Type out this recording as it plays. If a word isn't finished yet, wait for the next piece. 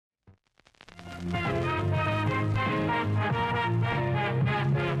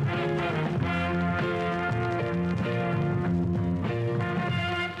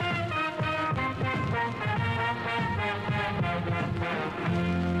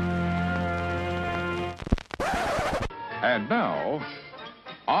And now,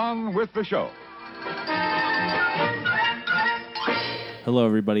 on with the show. Hello,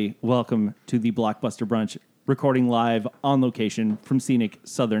 everybody. Welcome to the Blockbuster Brunch, recording live on location from scenic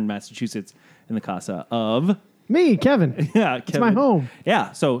southern Massachusetts in the casa of... Me, Kevin. Yeah, Kevin. It's my home.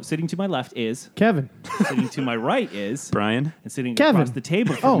 Yeah, so sitting to my left is... Kevin. Sitting to my right is... Brian. And sitting Kevin. across the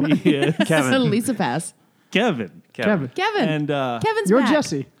table from me is... Kevin. Lisa Pass. Kevin. Kevin. And Kevin's You're back.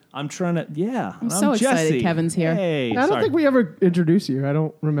 Jesse. I'm trying to... Yeah. I'm so excited Jesse. Kevin's here. Hey, I don't sorry. think we ever introduced you. I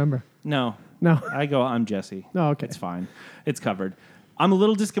don't remember. No. No. I go, I'm Jesse. Oh, okay. It's fine. It's covered. I'm a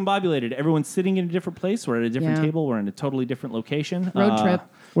little discombobulated. Everyone's sitting in a different place. We're at a different Yeah. table. We're in a totally different location. Road trip.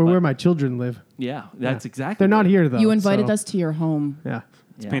 Where my children live. Yeah, that's exactly. They're not here, though. You invited so- us to your home. Yeah.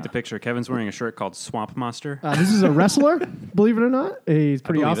 Let's Paint the picture. Kevin's wearing a shirt called Swamp Monster. This is a wrestler, believe it or not. He's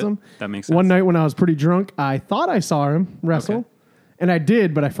pretty believe it. awesome. That makes sense. One night when I was pretty drunk, I thought I saw him wrestle. Okay. And I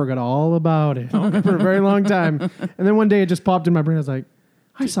did, but I forgot all about it for a very long time. And then one day it just popped in my brain. I was like,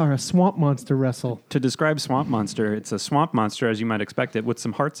 I saw a swamp monster wrestle. To describe Swamp Monster, it's a swamp monster as you might expect it with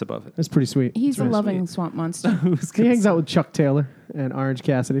some hearts above it. That's pretty sweet. He's a That's loving swamp monster. He hangs out with Chuck Taylor and Orange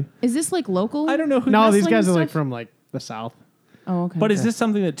Cassidy. Is this like local? I don't know who. No, these wrestling guys are like stuff? from like the South. Oh, okay. But is this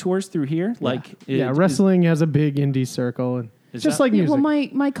something that tours through here? Like, Yeah, wrestling has a big indie circle. And Is just that- like Yeah, music. well,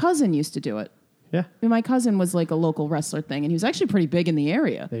 my cousin used to do it. Yeah, I mean, my cousin was like a local wrestler thing, and he was actually pretty big in the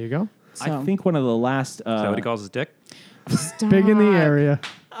area. there you go. So. I think one of the last. Is that what he calls his dick? Big in the area.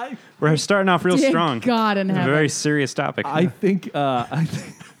 We're starting off real Dear strong. God in A heaven. very serious topic. I think.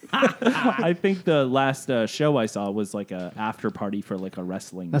 I think the last show I saw was like a after party for like a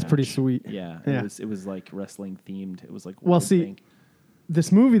wrestling. That's match. pretty sweet. Yeah, Yeah. It was like wrestling themed. It was like. a Well, weird see, thing.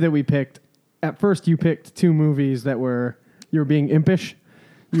 this movie that we picked, at first you picked two movies that were, you were being impish.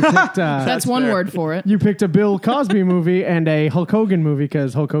 You picked, That's one word for it. you picked a Bill Cosby movie and a Hulk Hogan movie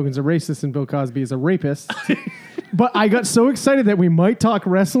because Hulk Hogan's a racist and Bill Cosby is a rapist. But I got so excited that we might talk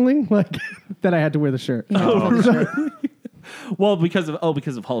wrestling, like that I had to wear the shirt. Well, because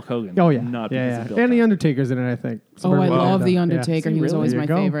of Hulk Hogan. Oh yeah, not yeah, because yeah. of Bill. And the Undertaker's in it, I think. Oh, I love The Yeah. Undertaker. He was really? always There my you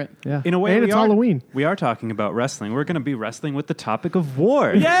go. favorite. Yeah, In a way, and we it's are, Halloween. We are talking about wrestling. We're going to be wrestling with the topic of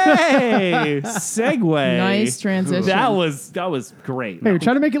war. Yay! Segue. Nice transition. That was great. Hey, you're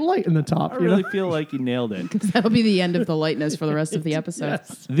trying to make it light in the top. I you really know? feel like you nailed it. That'll be the end of the lightness for the rest of the episode.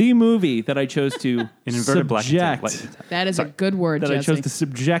 The movie that I chose to In inverted black. subject That is a good word, that Jesse. I chose to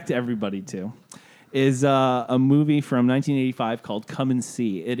subject everybody to is a movie from 1985 called Come and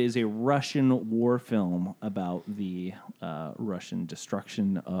See. It is a Russian war film about the Russian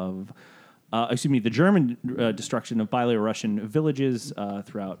destruction of, the German destruction of Belarusian villages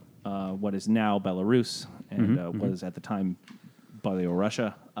throughout what is now Belarus and was at the time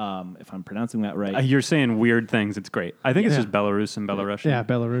Belarusia, if I'm pronouncing that right. You're saying weird things. It's great. I think it's just Belarus and Belarusian. Yeah,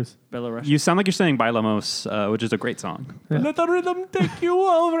 Belarus. Belarus. You sound like you're saying Bailamos, which is a great song. Let the rhythm take you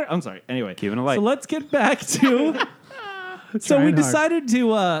over. I'm sorry. Anyway, Keeping it light. So let's get back to. So we Trying hard. decided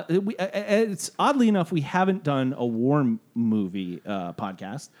to. It's oddly enough we haven't done a war movie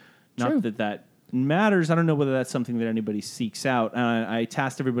podcast. True. Not that matters. I don't know whether that's something that anybody seeks out. I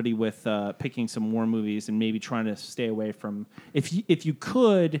tasked everybody with picking some war movies and maybe trying to stay away from. If you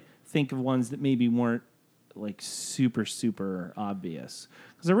could think of ones that maybe weren't like super obvious,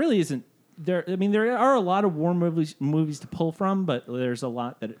 because there really isn't. There are a lot of war movies to pull from, but there's a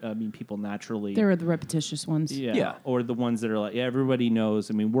lot that people naturally. There are the repetitious ones. Yeah, or the ones that are like, everybody knows.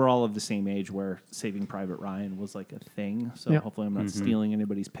 I mean, we're all of the same age where Saving Private Ryan was like a thing. So Yep. hopefully I'm not stealing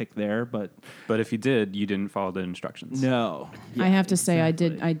anybody's pick there. But But if you did, you didn't follow the instructions. no. I have to say, I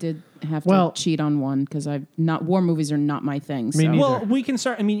did have to Well- cheat on one because war movies are not my thing. Me So. neither. Well, we can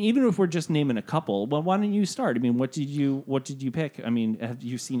start. I mean, even if we're just naming a couple, well, why don't you start? I mean, what did you pick? I mean, have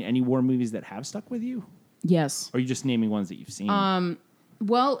you seen any war movies that have stuck with you? Yes. Or are you just naming ones that you've seen?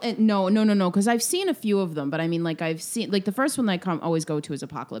 Well, no, because I've seen a few of them, but I mean, like I've seen, like the first one that I always go to is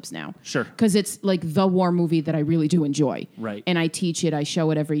Apocalypse Now. Sure. Because it's like the war movie that I really do enjoy. Right. And I teach it, I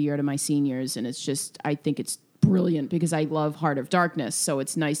show it every year to my seniors, and it's just, I think it's brilliant because I love Heart of Darkness, so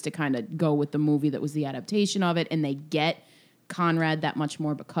it's nice to kind of go with the movie that was the adaptation of it, and they get Conrad that much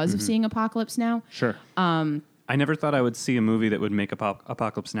more because of seeing Apocalypse Now. Sure. I never thought I would see a movie that would make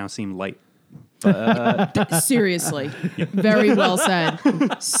Apocalypse Now seem light. Seriously. Very well said.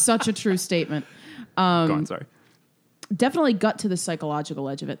 Such a true statement. Go on, sorry. Definitely got to the psychological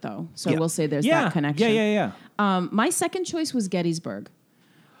edge of it, though. So Yeah. we'll say there's that connection. Yeah. My second choice was Gettysburg.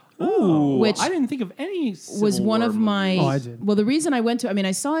 Ooh, Which I didn't think of any. was Civil one War of my. movies. Oh, I did. Well, the reason I went to, I mean,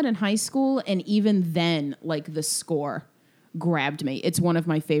 I saw it in high school, and even then, like the score grabbed me. It's one of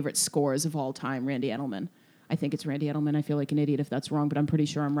my favorite scores of all time, Randy Edelman. I think it's Randy Edelman. I feel like an idiot if that's wrong, but I'm pretty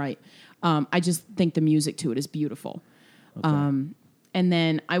sure I'm right. I just think the music to it is beautiful. And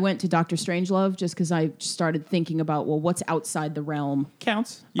then I went to Dr. Strangelove just because I started thinking about, well, what's outside the realm?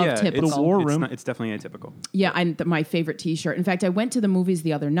 Counts. Yeah, typical. it's, The War it's Room. not- it's definitely atypical. Yeah, my favorite T-shirt. In fact, I went to the movies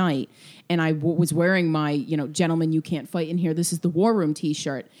the other night, and I was wearing my, gentlemen, you can't fight in here. This is the War Room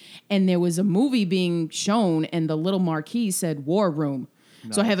T-shirt, and there was a movie being shown, and the little marquee said War Room.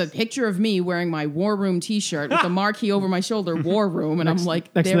 So I have a picture of me wearing my War Room T-shirt with the marquee over my shoulder, War Room, and I'm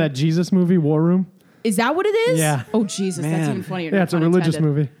like, Next to there- that Jesus movie, War Room. Is that what it is? Yeah. Oh Jesus, that's Man. even funnier. Yeah, it's a pun religious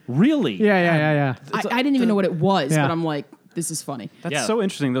intended. movie. Really? Yeah. I didn't even know what it was, Yeah. but I'm like, this is funny. That's Yeah. so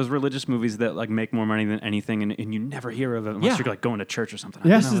interesting. Those religious movies that like make more money than anything, and you never hear of it unless Yeah. you're like going to church or something.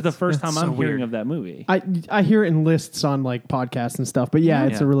 Yeah. This is the first time so I'm hearing weird. of that movie. I hear it in lists on like podcasts and stuff, but yeah,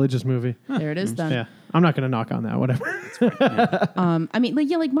 it's Yeah. a religious movie. There it is then. Yeah, I'm not going to knock on that. Whatever. I mean,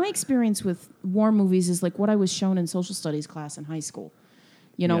 like my experience with war movies is like what I was shown in social studies class in high school.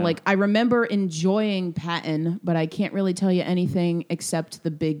 Yeah. Like I remember enjoying Patton, but I can't really tell you anything except the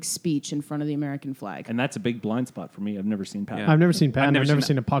big speech in front of the American flag. And that's a big blind spot for me. I've never seen Pat. Yeah. I've never seen Patton. I've I've never never seen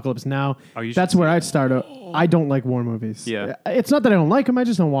seen Apocalypse Now. Oh, you should That's see where I'd start. I don't like war movies. Yeah. It's not that I don't like them. I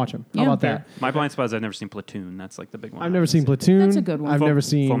just don't watch them. How Yeah. about Fair. that? My blind spot is I've never seen Platoon. That's like the big one. I've never seen Platoon. That's a good one. I've Full- never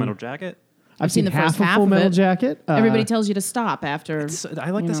seen Full Metal Jacket. I've seen seen the first half half of Full of Metal it. Jacket. Everybody tells you to stop after. I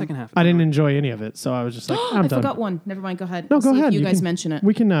like the know. second half. I didn't enjoy any of it, so I was just like, I'm I done. forgot one. Never mind. Go ahead. No, I'll go see if ahead. You guys can- mention it.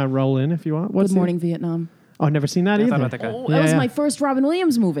 We can roll in if you want. What's Good the- Morning Vietnam. Oh, never seen that I either. thought about that guy. Oh, that was my first Robin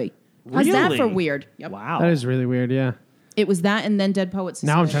Williams movie. How's that for Really? weird? Yep. Wow. That is really weird. Yeah. It was that and then Dead Poets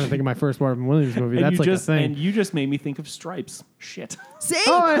Now I'm Society. trying to think of my first Robin Williams movie. And That's you like just a thing. and you just made me think of Stripes. Shit. See?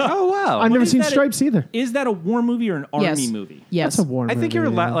 Oh wow. I've never is seen that Stripes either. Is that a war movie or an army Yes. movie? Yes. That's a war I think movie, you're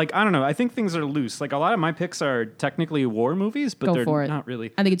yeah. like I don't know. I think things are loose. Like a lot of my picks are technically war movies, but Go they're for it. not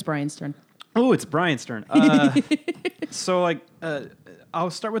really. I think it's Brian's turn. Oh, it's Brian's turn. So like, I'll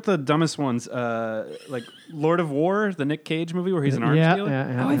start with the dumbest ones. Like Lord of War, the Nick Cage movie where he's an arms Yeah, dealer.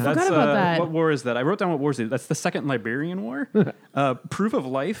 yeah. Oh, I yeah. forgot about that. What war is that? I wrote down what war is it. That's the Second Liberian War. Proof of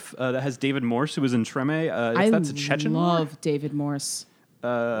Life that has David Morse, who was in Treme. That's a Chechen war. love David Morse.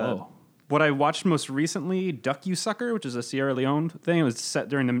 Oh. What I watched most recently, Duck You Sucker, which is a Sierra Leone thing. It was set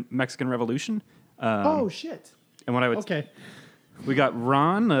during the Mexican Revolution. Oh shit. And what I would Okay. We got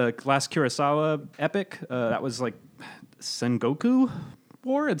Ron, the last Kurosawa epic. That was like Sengoku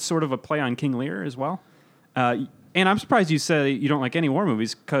War. It's sort of a play on King Lear as well. And I'm surprised you said you don't like any war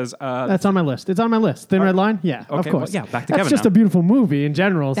movies because That's on my list. It's on my list. Thin Red Line? Yeah, of okay, course. well, yeah, back to That's Kevin just now. a beautiful movie in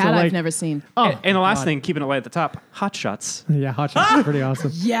general. That so like, I've never seen. Oh, and the last thing, keeping it light at the top, Hot Shots. yeah, Hot Shots is pretty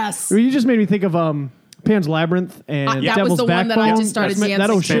awesome. Yes. Well, you just made me think of Pan's Labyrinth and that was Devil's the one that I Backbone. just started That dancing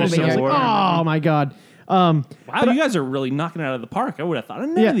old shit to is over just here. like, oh my god. Wow, you guys are really knocking it out of the park. I would have thought of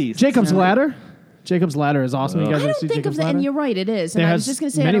none Yeah, of these. Jacob's Ladder. Jacob's Ladder is awesome. You guys I ever don't see think of Jacob's that, Ladder? and you're right, it is. And There I was has just going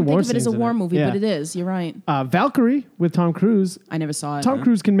to say, I many don't think war of it as a scenes in war it. movie, Yeah. but it is. You're right. Valkyrie with Tom Cruise. I never saw it. Tom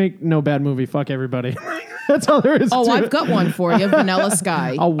Cruise can make no bad movie. Fuck everybody. That's all there is Oh, to I've it. got one for you, Vanilla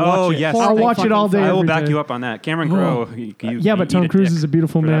Sky. I'll watch Oh, it. yes. I'll Horrible watch it all fucking day. I will every back day. you up on that. Cameron Crowe. Yeah, but Tom Cruise is a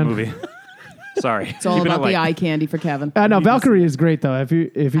beautiful man. That movie. Sorry. It's all Keeping it about the light. eye candy for Kevin. No, Valkyrie is great though. If you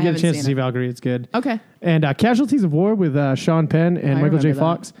get a haven't chance to seen see it. Valkyrie, it's good. Okay. And Casualties of War with Sean Penn and I Michael J. remember that.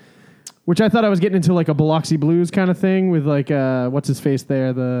 Fox, which I thought I was getting into like a Biloxi Blues kind of thing with like what's his face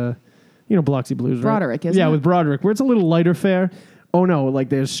there, Biloxi Blues, right? Broderick, isn't yeah, it? with Broderick, where it's a little lighter fare. Oh no, like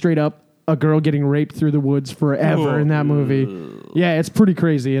there's straight up a girl getting raped through the woods forever in that movie. Yeah, it's pretty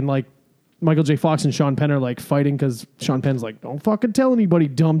crazy, and like Michael J. Fox and Sean Penn are like fighting because Sean Penn's like, "Don't fucking tell anybody,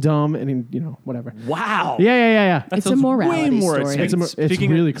 dumb," and whatever. Wow. Yeah. It's a sounds morality way more story. It's Speaking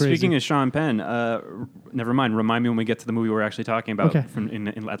really crazy. Speaking of Sean Penn, never mind. Remind me when we get to the movie we're actually talking about Okay.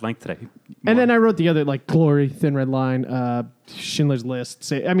 at length today. And then I wrote the other, like Glory, Thin Red Line, Schindler's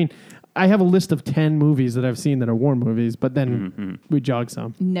List. I have a list of 10 movies that I've seen that are war movies, but then we jog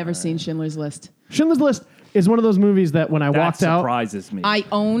some. Never seen Schindler's List. Schindler's List is one of those movies that when I That walked out, surprises me. I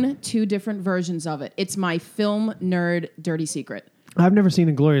own 2 different versions of it. It's my film nerd dirty secret. I've never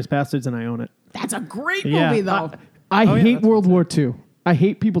seen Inglourious Bastards, and I own it. That's a great Yeah. movie, though. I hate World War II. I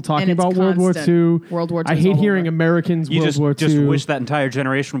hate people talking And it's about World War constant. II. World War I II is hate all hearing over. Americans You World War just II. wish that entire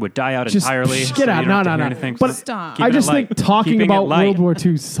generation would die out Just entirely. get so out. you don't have to hear No. anything. But Stop. I Keeping just it light. think talking Keeping it about light. World War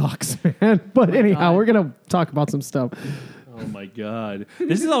II sucks, man. But anyhow, God. we're going to talk about some stuff. Oh my god,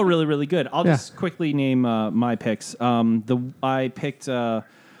 this is all really, really good. I'll Yeah. just quickly name my picks. I picked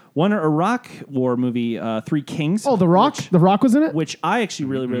One Iraq War movie, Three Kings. Oh, The Rock. Which, The Rock was in it. which I actually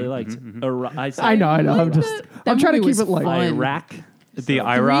really liked. I know. I'm trying to movie keep it was light. fun. Iraq. The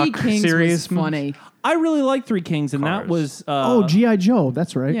Iraq Three Kings series. was funny. I really like Three Kings, and that Cars. was Oh, G.I. Joe.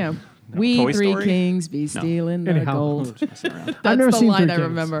 That's right. Yeah. We Toy three Story? kings be stealing the Anyhow. gold. I've That's never the seen line Three I Kings.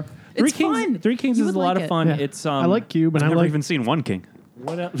 remember. Three It's Kings. fun. Three Kings You is a would lot like of it. fun. Yeah. It's I like Cube, and I've I never like. even seen One King.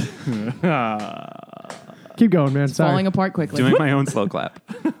 What else? Keep going, man. Sorry. Falling apart quickly. Doing my own slow clap.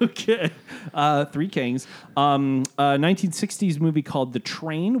 Okay. Three Kings. 1960s movie called The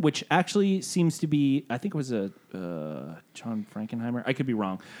Train, which actually seems to be, I think it was a John Frankenheimer. I could be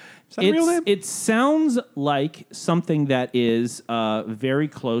wrong. Is that a real name? It sounds like something that is very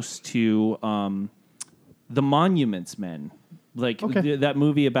close to The Monuments Men. Like Okay. that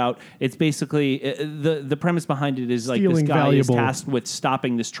movie about, it's basically, the premise behind it is like this Stealing guy valuable- is tasked with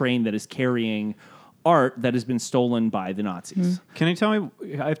stopping this train that is carrying art that has been stolen by the Nazis. Can you tell me?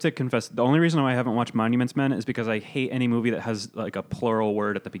 I have to confess. The only reason why I haven't watched Monuments Men is because I hate any movie that has like a plural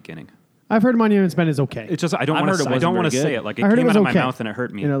word at the beginning. I've heard Monuments Men is okay. It's just I don't I've want heard it to. I wasn't don't want to very say good. it. Like it I heard it came was out of my okay. mouth and it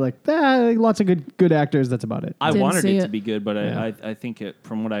hurt me. You know, like lots of good actors. That's about it. I Didn't wanted see it to it. be good, but Yeah. I think it,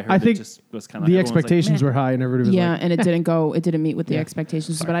 from what I heard, I think it just was kind of The expectations were high, and everybody was Yeah, like, and it didn't meet with the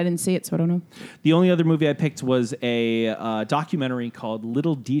expectations, but I didn't see it, so I don't know. The only other movie I picked was a documentary called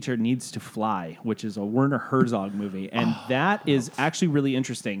Little Dieter Needs to Fly, which is a Werner Herzog movie. And that is actually really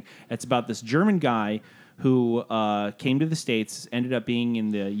interesting. It's about this German guy who came to the States, ended up being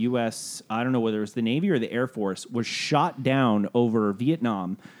in the U.S., I don't know whether it was the Navy or the Air Force, was shot down over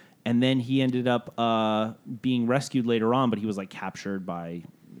Vietnam. And then he ended up being rescued later on, but he was like captured by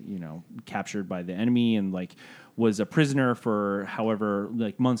the enemy and like was a prisoner for however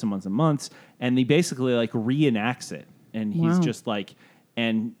like months and months and months. And he basically like reenacts it. And he's Wow. just like,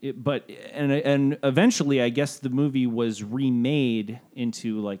 and eventually I guess the movie was remade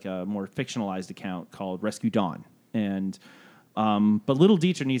into like a more fictionalized account called Rescue Dawn. And but Little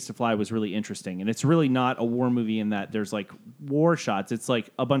Dieter Needs to Fly was really interesting, and it's really not a war movie in that there's like war shots. It's like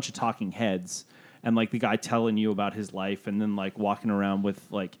a bunch of talking heads and like the guy telling you about his life, and then like walking around with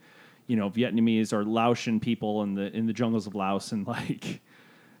like Vietnamese or Laotian people in the jungles of Laos, and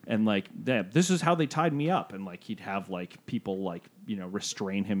this is how they tied me up, and like he'd have like people like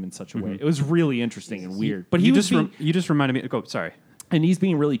restrain him in such a way. It was really interesting and weird. But you just reminded me. Go. Sorry. And he's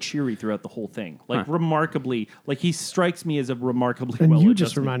being really cheery throughout the whole thing. Like, remarkably, like, he strikes me as a remarkably and well. you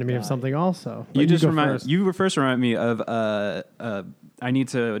just reminded me of something also. But You first reminded me of I need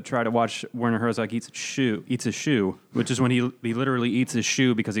to try to watch Werner Herzog eats a shoe, which is when he literally eats his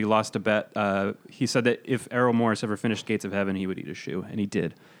shoe because he lost a bet. He said that if Errol Morris ever finished Gates of Heaven, he would eat a shoe, and he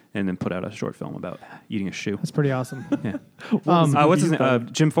did. And then put out a short film about eating a shoe. That's pretty awesome. Yeah. What's his name?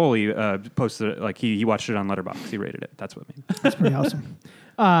 Jim Foley posted it. Like he watched it on Letterboxd. He rated it. That's what I mean. That's pretty awesome.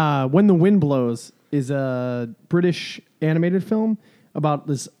 When the Wind Blows is a British animated film about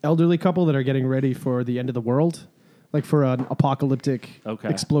this elderly couple that are getting ready for the end of the world, like for an apocalyptic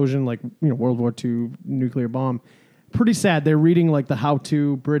explosion, like World War II nuclear bomb. Pretty sad. They're reading like the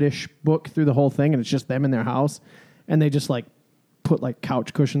how-to British book through the whole thing, and it's just them in their house, and they just like put like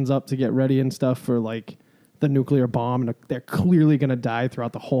couch cushions up to get ready and stuff for like the nuclear bomb, and they're clearly going to die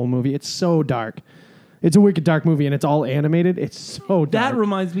throughout the whole movie. It's so dark. It's a wicked dark movie, and it's all animated. It's so dark. That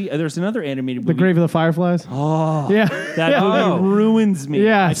reminds me, there's another animated movie. The Grave of the Fireflies. Oh, yeah. That movie ruins me.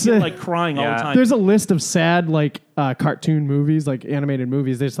 Yeah, I feel like crying all the time. There's a list of sad like cartoon movies, like animated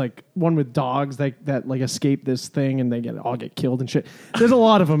movies. There's like one with dogs that like escape this thing and they all get killed and shit. There's a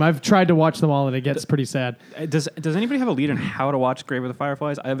lot of them. I've tried to watch them all, and it gets pretty sad. Does anybody have a lead on how to watch Grave of the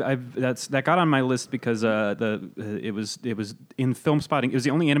Fireflies? That got on my list because it was in Film Spotting. It was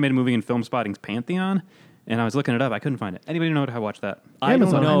the only animated movie in Film Spotting's pantheon. And I was looking it up. I couldn't find it. Anybody know how to watch that? I don't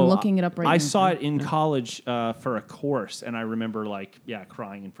Amazon. know. I'm looking it up right now. I saw it in college for a course, and I remember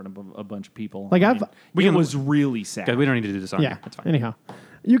crying in front of a bunch of people. Like it was really sad. God, we don't need to do this on Yeah. here. That's fine. Anyhow,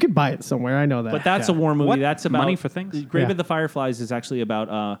 you could buy it somewhere. I know that. But that's a war movie. What? That's about Money for things? Grave Yeah. of the Fireflies is actually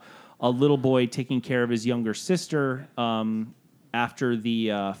about a little boy taking care of his younger sister after the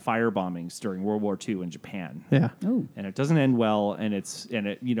fire bombings during World War II in Japan. Yeah. Oh. And it doesn't end well, and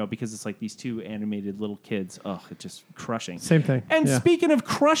because it's like these two animated little kids. It's just crushing. Same thing. And Yeah. speaking of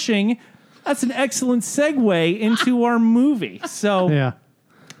crushing, that's an excellent segue into our movie. So Yeah.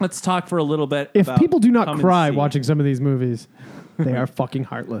 let's talk for a little bit. If about people do not Come and cry See. watching some of these movies, they are fucking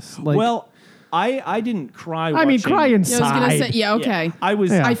heartless. Like, Well, I didn't cry. I mean, watching- cry Yeah, I inside. was gonna say, yeah, okay. I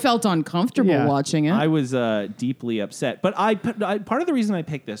was. Yeah. I felt uncomfortable Yeah. watching it. I was deeply upset. But part of the reason I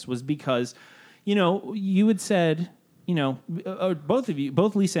picked this was because, you had said,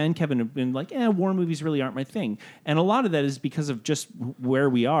 both Lisa and Kevin have been like, war movies really aren't my thing. And a lot of that is because of just where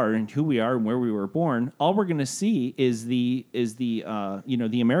we are and who we are and where we were born. All we're going to see is the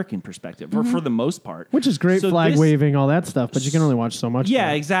American perspective, or for the most part. Which is great, So flag this- waving, all that stuff, but you can only watch so much. Yeah,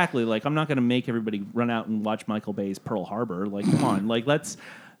 of it. exactly. Like, I'm not going to make everybody run out and watch Michael Bay's Pearl Harbor. Like, come on. Like, let's...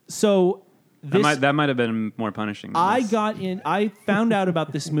 So... That might have been more punishing. Than this. I found out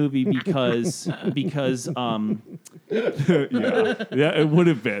about this movie because yeah, it would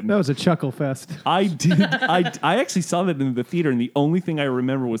have been. That was a chuckle fest. I actually saw that in the theater, and the only thing I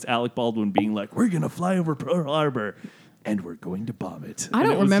remember was Alec Baldwin being like, "We're gonna fly over Pearl Harbor, and we're going to bomb it." I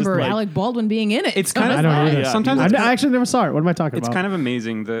don't remember Alec Baldwin being in it. It's kind of I don't either. Yeah, sometimes I actually never saw it. What am I talking it's about? kind of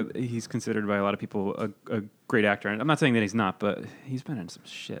amazing that he's considered by a lot of people a great actor. And I'm not saying that he's not, but he's been in some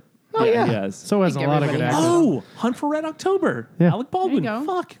shit. Oh, yeah. Yes. So has a think lot of good everybody actors. has. Oh, Hunt for Red October. Yeah. Alec Baldwin. There you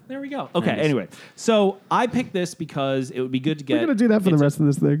go. Fuck. There we go. Okay. Nice. Anyway, so I picked this because it would be good to get. We're going to do that for the rest of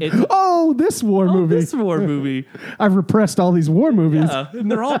this thing. it's- This war movie. This war movie. I've repressed all these war movies.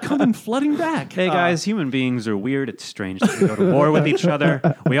 And they're all coming flooding back. Hey guys, human beings are weird. It's strange that we go to war with each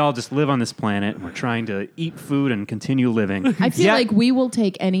other. We all just live on this planet, and we're trying to eat food and continue living. I feel Yeah. like we will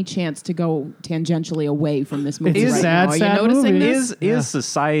take any chance to go tangentially away from this movie It's a right sad, now. Are sad you noticing movie. this? Is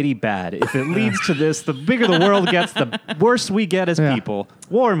society bad? If it leads to this, the bigger the world gets, the worse we get as Yeah. people.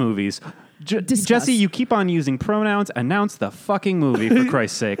 War movies. Discuss. Jesse, you keep on using pronouns. Announce the fucking movie, for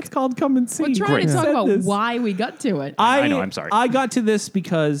Christ's sake. It's called Come and See. We're trying to talk Said about this. why we got to it. I know, I'm sorry. I got to this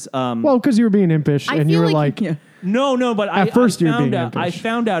because Well, because you were being impish, I and you feel were like, yeah. no, but At first you were being I impish.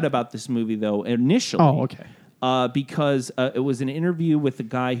 found out about this movie though initially. Oh, okay. Because it was an interview with the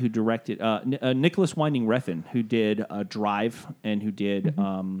guy who directed Nicholas Winding Refn, who did Drive and who did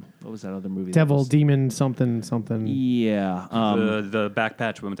what was that other movie? that Devil, was- Demon, something. Yeah. The back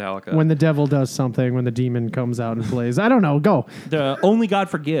patch with Metallica. When the devil does something, when the demon comes out and plays. I don't know. Go. The Only God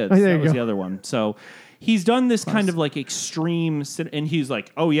Forgives. Oh, there That you was go. the other one. So he's done this kind of like extreme, and he's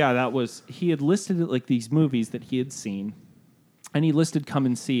like, oh yeah, that was. He had listed it like these movies that he had seen, and he listed Come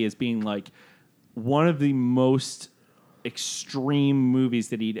and See as being like one of the most extreme movies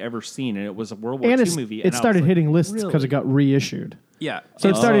that he'd ever seen, and it was a World War And II movie. it and I was started like, hitting lists because really? it got reissued. yeah. So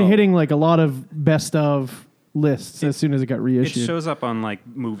it started Oh. hitting like a lot of best of lists as soon as it got It reissued. shows up on like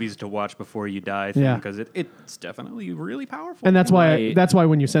movies to watch before you die Yeah. because it's definitely really powerful. And that's why Right. that's why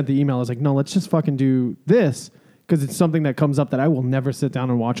when you sent the email, I was like, no, let's just fucking do this because it's something that comes up that I will never sit down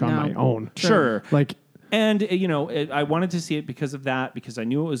and watch on No. my own. Sure. Like, And, I wanted to see it because of that, because I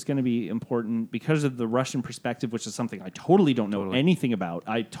knew it was going to be important, because of the Russian perspective, which is something I totally don't know anything about.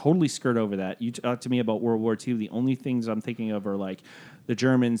 I totally skirt over that. You talk to me about World War II, the only things I'm thinking of are like the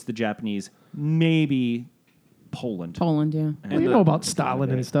Germans, the Japanese, maybe Poland. Poland, yeah. well, you know about Stalin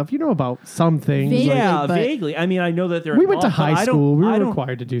and stuff. You know about some things. Vaguely, Like, Yeah, but- vaguely. I mean, I know that they're We went to involved, but high I don't- school. We were I don't-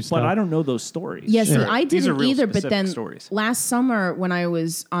 required to do stuff. But I don't know those stories. Yes, and I These are didn't real either. But specific then stories. last summer, when I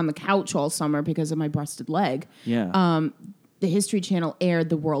was on the couch all summer because of my busted leg, Yeah. the History Channel aired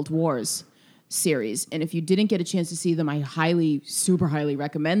the World Wars series. And if you didn't get a chance to see them, I super highly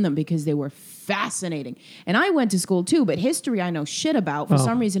recommend them because they were fascinating. And I went to school too, but history I know shit about. For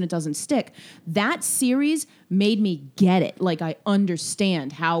some reason, it doesn't stick. That series made me get it. Like, I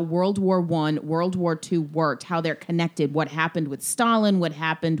understand how World War I, World War II worked, how they're connected, what happened with Stalin, what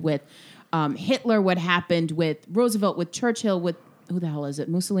happened with Hitler, what happened with Roosevelt, with Churchill, with who the hell is it?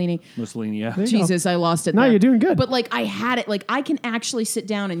 Mussolini. Mussolini, yeah. you Jesus, I lost it. No, there. you're doing good. But like, I had it. Like, I can actually sit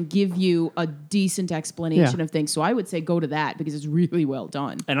down and give you a decent explanation Yeah. of things. So I would say go to that because it's really well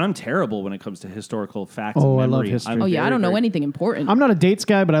done. And I'm terrible when it comes to historical facts Oh, I and love memory. history. I'm Oh yeah, I very, don't know very- anything important. I'm not a dates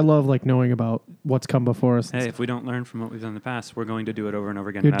guy, but I love like knowing about what's come before us. Hey, if we don't learn from what we've done in the past, we're going to do it over and over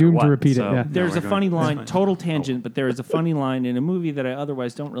again. You're no matter doomed to what. repeat it, So, yeah. no, There's we're a going- funny it's line, fine. total tangent, but there is a funny line in a movie that I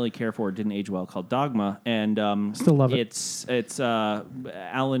otherwise don't really care for. It didn't age well, called Dogma, and Still love it. It's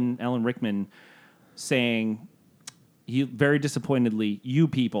Alan Rickman saying, "You very disappointedly, you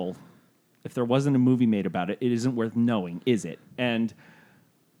people, if there wasn't a movie made about it, it isn't worth knowing, is it?" And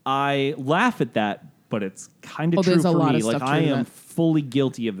I laugh at that, but it's kind of Oh, true there's a for lot me. of like stuff I true to am that. fully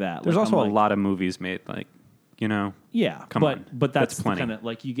guilty of that. There's Like, also I'm a like, lot of movies made, like, yeah, Come but on. but that's That's plenty. kind of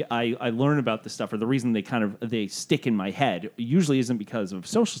like you get. I learn about this stuff, or the reason they stick in my head usually isn't because of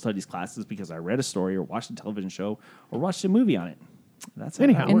social studies classes, because I read a story or watched a television show or watched a movie on it. That's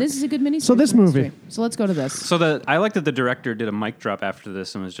Anyhow. And this is a good mini. So this movie. So let's go to this. So I like that the director did a mic drop after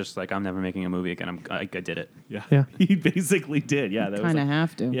this and was just like, I'm never making a movie again. I did it. Yeah. He basically did. Yeah, that was Kind of like-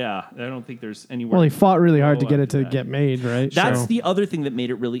 have to. Yeah, I don't think there's anywhere. Well, he fought really hard to get it after to that. get made, right? That's So- the other thing that made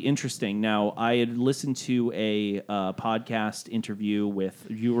it really interesting. Now, I had listened to a podcast interview with,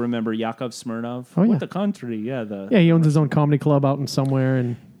 you remember Yakov Smirnov? Oh, yeah. With the country, yeah. Yeah, he owns his own comedy club out in somewhere,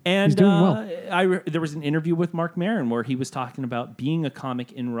 and he's doing well. There was an interview with Mark Maron where he was talking about being a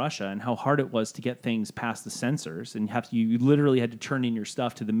comic in Russia and how hard it was to get things past the censors, and you literally had to turn in your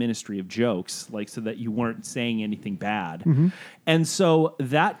stuff to the Ministry of Jokes, like so that you weren't saying anything bad. Mm-hmm. And so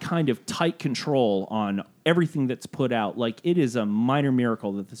that kind of tight control on everything that's put out, like it is a minor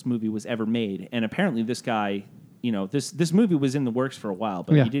miracle that this movie was ever made. And apparently this guy, this movie was in the works for a while,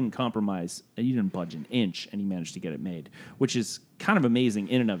 but Yeah. he didn't compromise. He didn't budge an inch, and he managed to get it made, which is kind of amazing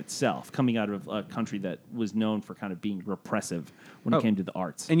in and of itself, coming out of a country that was known for kind of being repressive when it came to the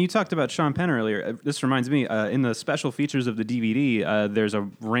arts. And you talked about Sean Penn earlier. This reminds me, in the special features of the DVD, there's a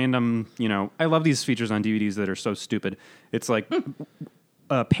random, I love these features on DVDs that are so stupid. It's like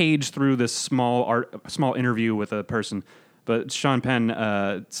a page through this small interview with a person. But Sean Penn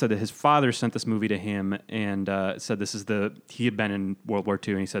said that his father sent this movie to him and said he had been in World War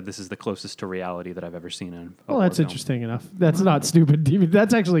II, and he said this is the closest to reality that I've ever seen in a Well, war that's film. interesting enough. That's not stupid.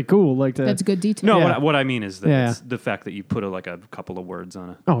 That's actually cool. That's good detail. No, Yeah. what I mean is that Yeah. it's the fact that you put a couple of words on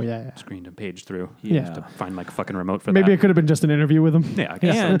a Oh, yeah. screen to page through. Yeah. You have to find a fucking remote for Maybe that. it could have been just an interview with him. Yeah, I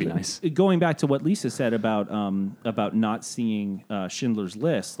guess that would be And nice. going back to what Lisa said about not seeing Schindler's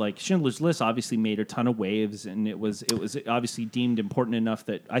List, like Schindler's List obviously made a ton of waves, and it was obviously deemed important enough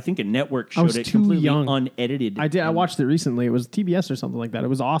that I think a network I was showed it too completely young. unedited. I did. I watched it recently. It was TBS or something like that. It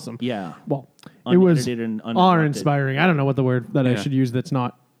was awesome. Yeah. Well, it was Unedited and awe-inspiring. I don't know what the word that I Yeah. should use that's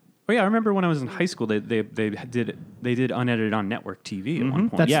not. Oh yeah, I remember when I was in high school, they did unedited on network TV at one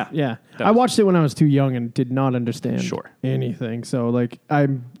point. That's, Yeah. yeah. That I was- watched it when I was too young and did not understand Sure. anything. So like,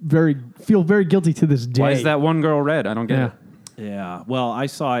 feel very guilty to this day. Why is that one girl red? I don't get Yeah. it. Yeah. Well, I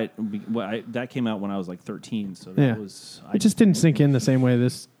saw it. That came out when I was like 13, so that Yeah. was. It just didn't sink in the same way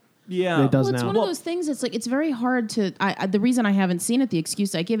this. yeah. it does Well, it's now. one of those things. It's like it's very hard to. The reason I haven't seen it, the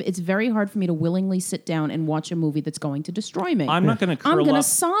excuse I give, it's very hard for me to willingly sit down and watch a movie that's going to destroy me. I'm not going to. I'm going gonna to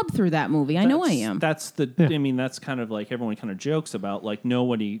sob through that movie. I know I am. That's the. Yeah. I mean, that's kind of like everyone kind of jokes about. Like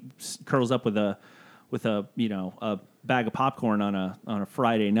nobody curls up with a a bag of popcorn on a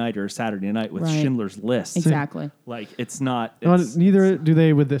Friday night or a Saturday night with Right. Schindler's List. Exactly. Like it's not. Well, it's- neither do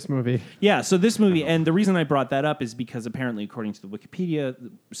they with this movie. Yeah, so this movie, and the reason I brought that up is because apparently, according to the Wikipedia,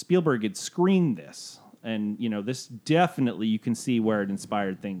 Spielberg had screened this, and this definitely you can see where it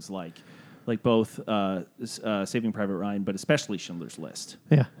inspired things like both Saving Private Ryan, but especially Schindler's List.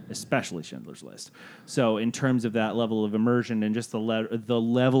 Yeah. Especially Schindler's List. So in terms of that level of immersion and just the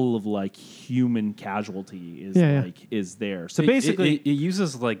level of like human casualty is there. So basically, it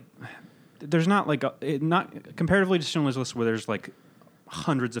uses there's not not comparatively to Schindler's List where there's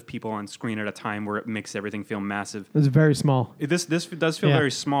hundreds of people on screen at a time where it makes everything feel massive. It's very small. This does feel Yeah.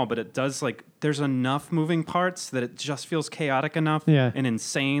 very small, but it does there's enough moving parts that it just feels chaotic enough Yeah. and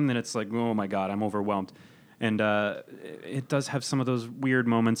insane that it's like, oh my God, I'm overwhelmed. And it does have some of those weird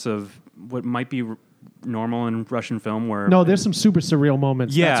moments of what might be normal in Russian film where No, there's some super surreal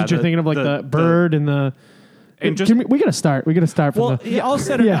moments. Yeah, That's what you're the- thinking of, like the bird and the. And just- we gotta start. We gotta start from well, the. yeah, I'll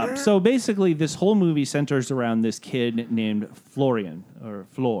set it Yeah. up. So basically, this whole movie centers around this kid named Florian, or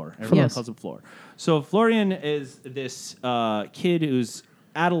Floor. Everyone Yes. calls him Floor. So Florian is this kid who's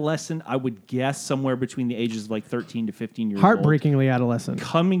adolescent, I would guess somewhere between the ages of 13 to 15 years old. Heartbreakingly adolescent.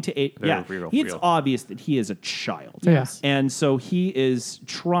 Coming to age. Yeah, real. it's obvious that he is a child. Yes. And so he is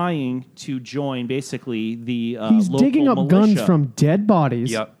trying to join basically the He's local digging up militia. guns from dead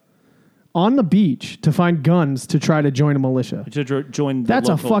bodies Yep. on the beach to find guns to try to join a militia. to join the That's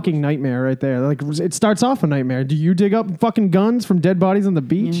a local- fucking nightmare right there. Like, it starts off a nightmare. Do you dig up fucking guns from dead bodies on the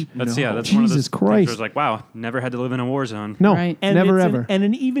beach? That's No. that's one of those Jesus things Christ. where it's like, wow, never had to live in a war zone. No, Right. And never it's ever. and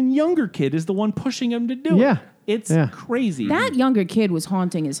an even younger kid is the one pushing him to do Yeah. it. It's Yeah. crazy. That younger kid was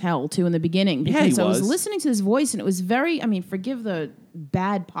haunting as hell too in the beginning Yeah, he because I was was. listening to his voice and it was very. I mean, forgive the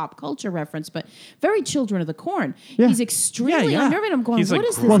bad pop culture reference, but very Children of the Corn. Yeah. He's extremely Yeah. unnerving. I'm going, He's, what like,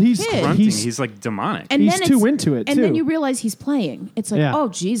 is this Well, he's kid? Grunting. He's- He's demonic. And He's then too it's- into it, and then too. you realize he's playing. It's like, Yeah. oh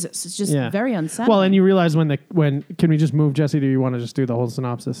Jesus! It's just Yeah. very unsettling. Well, and you realize when can we just move, Jesse? Do you want to just do the whole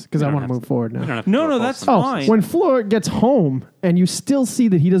synopsis? Because I don't want to have move to. forward We don't now. have to No, do a no, full that's sentence. fine. When Floor gets home and you still see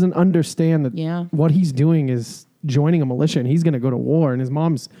that he doesn't understand that Yeah. what he's doing is joining a militia and he's going to go to war, and his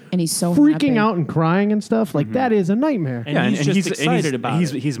mom's And he's so freaking happy. out and crying and stuff. Like that is a nightmare. And he's just excited about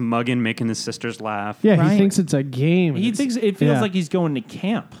it. He's mugging, making his sisters laugh. Yeah, Right. he thinks it's a game. He It's- thinks it feels yeah. like he's going to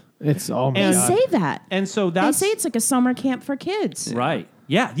camp. it's oh my They god. say that. And so They that's say it's like a summer camp for kids. right.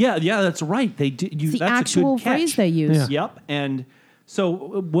 Yeah, that's right. They do. It's the that's actual a good catch. phrase they use. Yeah. Yep. And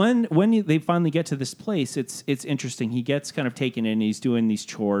so they finally get to this place, it's interesting. He gets kind of taken in. He's doing these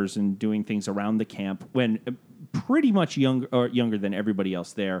chores and doing things around the camp when pretty much younger than everybody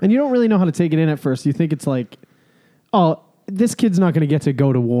else there. And you don't really know how to take it in at first. You think it's like, oh, this kid's not going to get to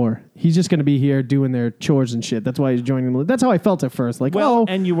go to war. He's just going to be here doing their chores and shit. That's why he's joining them. That's how I felt at first. Like, Well, oh,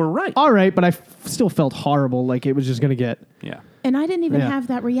 and you were right. all right, but I still felt horrible. Like it was just going to get. Yeah. And I didn't even Yeah. have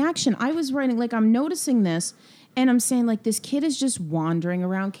that reaction. I was writing, like, I'm noticing this, and I'm saying, like, this kid is just wandering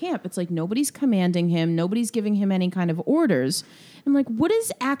around camp. It's like nobody's commanding him, nobody's giving him any kind of orders. I'm like, what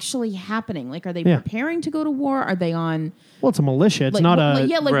is actually happening? Like, are they Yeah. preparing to go to war? Are they on? Well, it's a militia. It's Like, not what, a. like,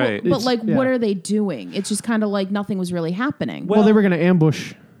 yeah, like, Right. but like, yeah. what are they doing? It's just kind of like nothing was really happening. well, they were going to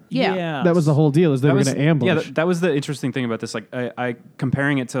ambush. Yeah. That was the whole deal. Is they were going to ambush. Yeah, that was the interesting thing about this. Like, I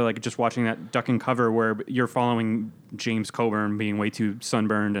comparing it to like just watching that Duck and Cover, where you're following James Coburn being way too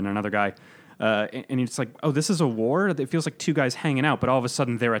sunburned and another guy, and it's like, oh, this is a war. It feels like two guys hanging out, but all of a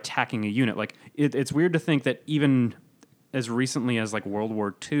sudden they're attacking a unit. Like, it's weird to think that even as recently as like World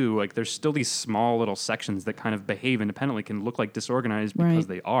War II, like there's still these small little sections that kind of behave independently, can look like disorganized because Right.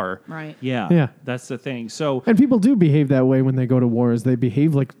 they are. Right. Yeah. That's the thing. So And people do behave that way when they go to war. Is they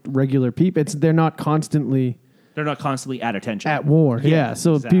behave like regular people. They're not constantly they're not constantly at attention. at war. Yeah.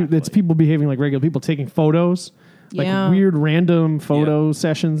 So exactly. it's people behaving like regular people, taking photos, like Yeah. weird random photo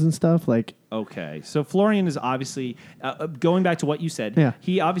sessions and stuff. Like Okay, so Florian is obviously going back to what you said. Yeah.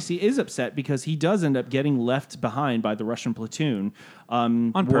 He obviously is upset because he does end up getting left behind by the Russian platoon.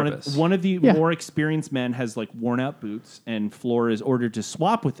 On purpose. One of the Yeah. more experienced men has like worn out boots, and Flor is ordered to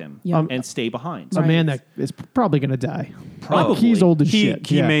swap with him Yeah. and stay behind. a man that is probably going to die. Probably. He's old as shit.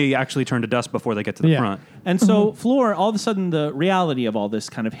 He Yeah. may actually turn to dust before they get to the Yeah. front. And so Flor, all of a sudden, the reality of all this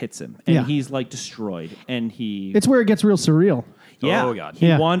kind of hits him, and Yeah. he's like destroyed. And he, It's where it gets real surreal. yeah, Oh, God. he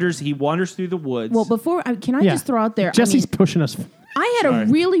Yeah. wanders through the woods. Well, can I Yeah. just throw out there? Jesse's I mean, pushing us. I had Sorry. a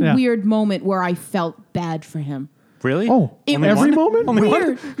really Yeah. weird moment where I felt bad for him. Really? Oh, It every was moment? Only one?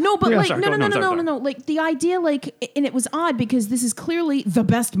 weird. No, but Yeah. like Sorry, no, go- no, no, no, sorry, no, sorry. no, no. Like the idea, like, and it was odd because this is clearly the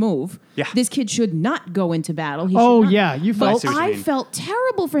best move. Yeah. This kid should not go into battle. He Oh, should not. yeah, you But felt- see what you I mean. felt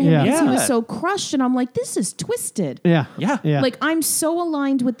terrible for him Yeah. because he was Yeah. so crushed, and I'm like, this is twisted. Yeah. Yeah. Yeah. Like I'm so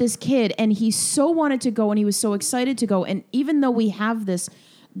aligned with this kid, and he so wanted to go, and he was so excited to go, and even though we have this,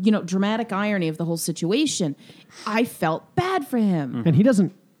 dramatic irony of the whole situation, I felt bad for him. and he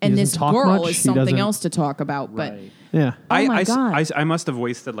doesn't. And he this doesn't talk girl much. is He something doesn't- else to talk about, but. Right. Yeah. Oh my God. I must have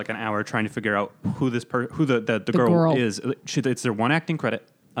wasted like an hour trying to figure out who the girl girl. is. It's their one acting credit.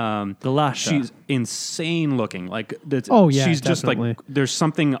 Galasha. She's insane looking. Like Oh, yeah, she's just definitely. like there's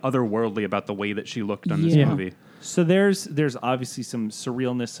something otherworldly about the way that she looked on this Yeah. movie. So there's obviously some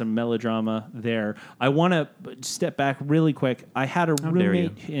surrealness, some melodrama there. I want to step back really quick. I had a dare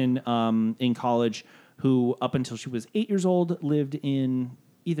roommate in college who, up until she was 8 years old, lived in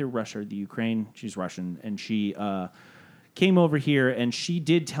either Russia or the Ukraine. She's Russian, and she came over here, and she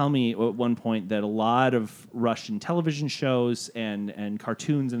did tell me at one point that a lot of Russian television shows and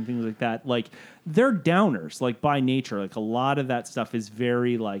cartoons and things like that, like they're downers, like by nature. Like a lot of that stuff is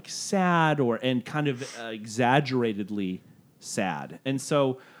very like sad and kind of exaggeratedly sad, and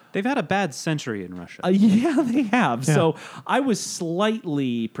so. They've had a bad century in Russia. Yeah, they have. Yeah. So I was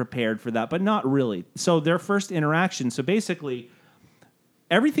slightly prepared for that, but not really. So their first interaction, so basically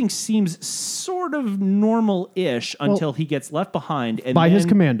everything seems sort of normal-ish until he gets left behind. And By his then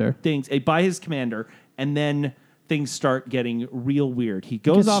commander. By his commander, and then things start getting real weird. He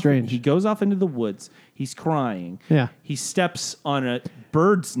goes gets off. strange. He goes off into the woods. He's crying. Yeah. He steps on a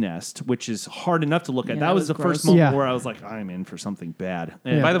bird's nest, which is hard enough to look at. Yeah, That that was was the first gross. moment Yeah. where I was like, I'm in for something bad.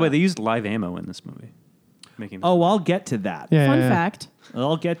 Yeah. By the way, they used live ammo in this movie. Making Oh, I'll get to that. Yeah. Fun yeah, yeah. fact.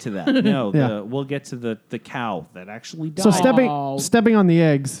 I'll get to that. No, Yeah. we'll get to the cow that actually died. So Oh. stepping on the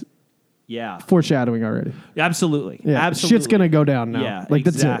eggs, yeah, foreshadowing already. absolutely. Yeah. Absolutely. Shit's gonna go down now. Yeah, Like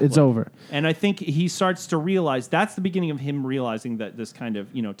that's it. It's exactly. over. And I think he starts to realize that's the beginning of him realizing that this kind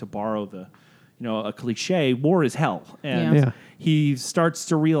of, to borrow the, a cliche, war is hell. And Yeah. he starts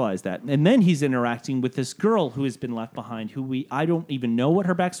to realize that. And then he's interacting with this girl who has been left behind, who I don't even know what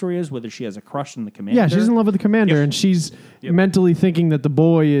her backstory is, whether she has a crush on the commander. Yeah, she's in love with the commander, Yep. and she's mentally thinking that the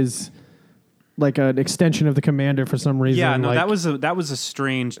boy is like an extension of the commander for some reason. yeah, no, like, that was a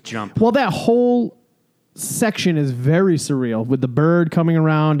strange jump. Well, that whole section is very surreal with the bird coming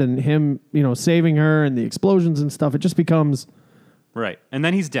around and him, saving her and the explosions and stuff. It just becomes Right. And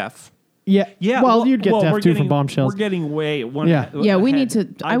then he's deaf. yeah. Well, you'd get deaf we're too getting, from Bombshells. We're getting way one. Yeah. Yeah, we ahead.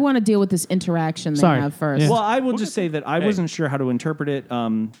 need to. I want to deal with this interaction they Sorry. have first. Yeah. Well, I will just say that I wasn't sure how to interpret it.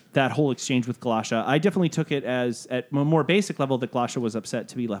 That whole exchange with Galasha, I definitely took it as at a more basic level that Galasha was upset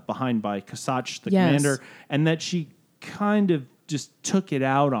to be left behind by Kasach, the commander, and that she kind of just took it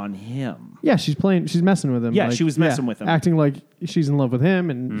out on him. Yeah, she's messing with him. Yeah, she was messing with him. acting like she's in love with him,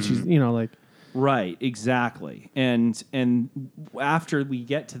 and she's Right, exactly. And after we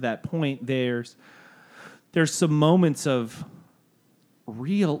get to that point, there's some moments of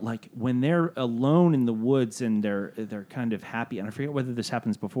real, like when they're alone in the woods and they're kind of happy. And I forget whether this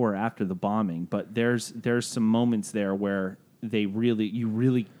happens before or after the bombing, but there's some moments there where you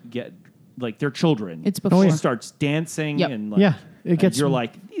really get like they're children. It's before. She starts dancing Yep. and like, Yeah, it gets- you're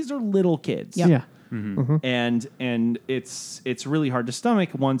like, these are little kids. Yep. yeah. And it's really hard to stomach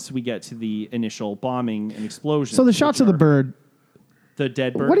once we get to the initial bombing and explosion. So the shots of the bird. the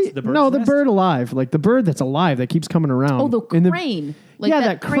dead bird, What do you, the bird's no, the nest? bird alive, like the bird that's alive that keeps coming around. Oh, the In crane. Like yeah,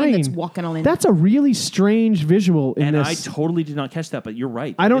 that crane that's walking on in. That's a really strange visual in And this. I totally did not catch that, but you're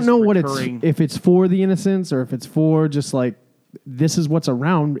right. I don't This know what recurring- it's if it's for the innocents or if it's for just like this is what's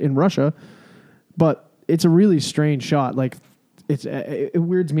around in Russia, but it's a really strange shot. Like it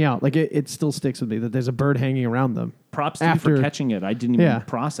weirds me out. Like it still sticks with me that there's a bird hanging around them. Props to you for catching it. I didn't even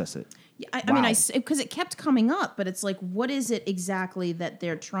process it. Yeah, I mean, because it kept coming up, but it's like, what is it exactly that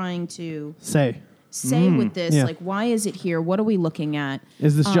they're trying to say with this? yeah. Like, why is it here? What are we looking at?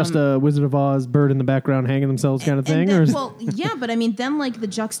 Is this just a Wizard of Oz bird in the background hanging themselves kind of thing? Then, or is well, yeah, but I mean, then like the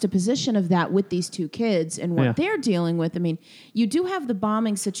juxtaposition of that with these two kids and what Yeah. they're dealing with. I mean, you do have the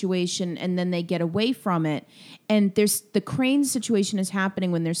bombing situation, and then they get away from it, and there's the crane situation is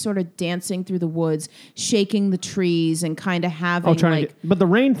happening when they're sort of dancing through the woods, shaking the trees, and kind of having but the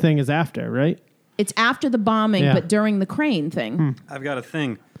rain thing is after, right? it's after the bombing, Yeah. but during the crane thing. I've got a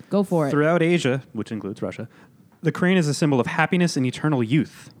thing. Go for it. Throughout Asia, which includes Russia, the crane is a symbol of happiness and eternal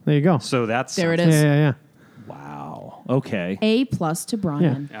youth. There you go. So that's There it Yeah, is. yeah. Wow. Okay. A+ to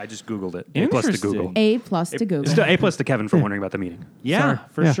Brian. I just Googled it. A plus to Interesting. Google. A+ to Google. Still A plus to Kevin for wondering about the meeting. Yeah,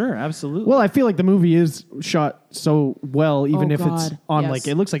 for Yeah. sure. Absolutely. Well, I feel like the movie is shot so well, even Oh, if it's God. on Yes. like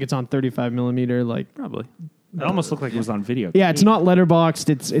it looks like it's on 35 millimeter. Like, Probably. it almost looked like it was on video. yeah, it's not letterboxed.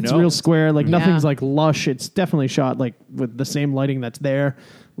 It's No. real square. Like nothing's Yeah. like lush. It's definitely shot like with the same lighting that's there.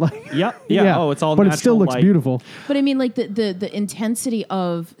 Like, Yep. Yeah. Oh, it's all but it natural still looks light. beautiful. But I mean, like the intensity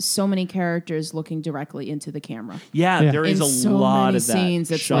of so many characters looking directly into the camera. Yeah, Yeah. there is In a so lot many of that scenes,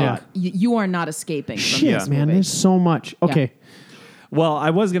 it's shot. like you are not escaping. From Shit, this man, movie. there's so much. Okay, Well, I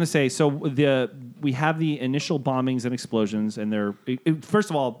was going to say, so we have the initial bombings and explosions, and first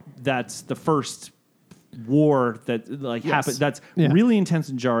of all, that's the first war that happened. That's Yeah. really intense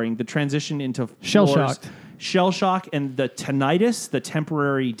and jarring. The transition into Shell-shocked. shell shock, and the tinnitus, the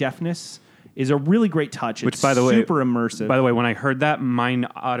temporary deafness, is a really great touch. Which, It's by the way, super immersive. By the way, when I heard that, mine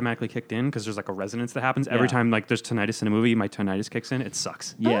automatically kicked in because there's like a resonance that happens every Yeah. time. Like there's tinnitus in a movie, my tinnitus kicks in. It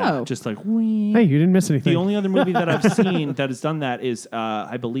sucks. yeah, Oh. just like hey, you didn't miss anything. the only other movie that I've seen that has done that is,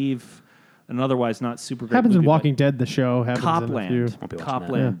 I believe, an otherwise not super great happens in movie, but Walking Dead. The show happens in a few. Copland. Won't be watching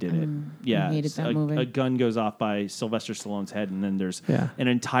Copland did it. Yeah, I hated it's that movie. A gun goes off by Sylvester Stallone's head, and then there's Yeah. an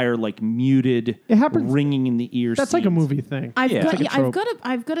entire like muted, It happens- ringing in the ears. That's like a movie thing. I've Yeah. got, It's like a I've trope. got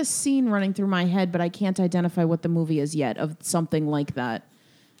I've got a scene running through my head, but I can't identify what the movie is yet of something like that.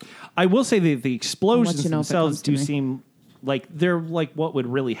 I will say that the explosions you know if it themselves comes to do me. seem like they're like what would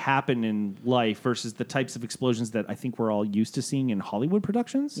really happen in life versus the types of explosions that I think we're all used to seeing in Hollywood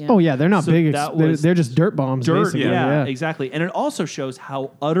productions. Yeah. Oh yeah, they're not So big. that They're, was they're just dirt bombs. Dirt, basically. yeah, exactly. And it also shows how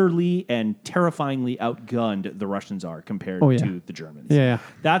utterly and terrifyingly outgunned the Russians are compared Oh, yeah. to the Germans. Yeah.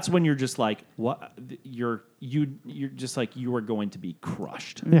 That's when you're just like, what? You're just like you are going to be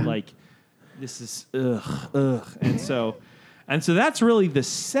crushed. Yeah. Like this is ugh. And so that's really the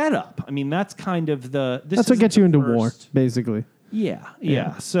setup. I mean, that's kind of the. This That's what is gets the you into first- war, basically.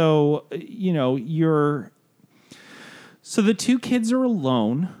 Yeah. So, so the two kids are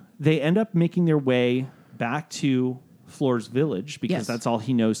alone. They end up making their way back to Floor's village because Yes. that's all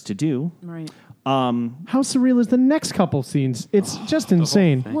he knows to do. Right. How surreal is the next couple scenes? It's just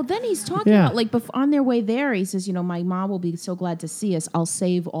insane. Well, then he's talking Yeah. about like on their way there. He says, my mom will be so glad to see us. I'll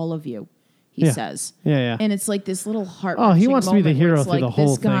save all of you. He Yeah. says. Yeah. And it's like this little heart. Oh, he wants to be the hero it's through like the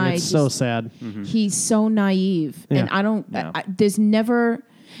whole this thing. guy It's so just- sad. He's so naive, and Yeah. I don't. Yeah. There's never.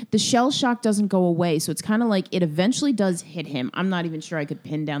 The shell shock doesn't go away, so it's kind of like it eventually does hit him. I'm not even sure I could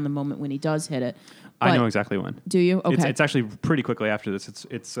pin down the moment when he does hit it. I but- know exactly when. Do you? Okay. It's actually pretty quickly after this.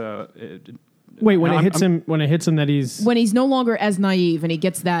 It's Wait, when it hits him that he's when he's no longer as naive and he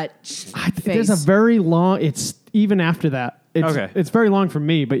gets that face. There's a very long. It's even after that. It's very long for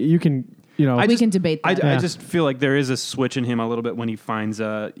me, but you can we can debate that. I just feel like there is a switch in him a little bit when he finds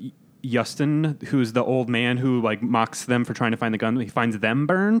Justin, who's the old man who like mocks them for trying to find the gun. He finds them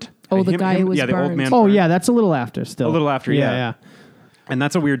burned. Oh, the guy who was the old burned. man. Oh burned. yeah, that's a little after still. A little after, yeah. And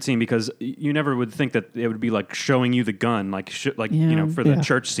that's a weird scene because you never would think that it would be like showing you the gun, like for the Yeah.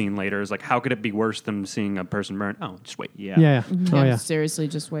 church scene later. Is like, how could it be worse than seeing a person burn? Oh, just wait. Yeah. Oh yeah. Seriously,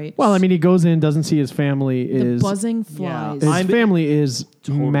 just wait. Well, I mean, he goes in, doesn't see his family the buzzing flies. his family is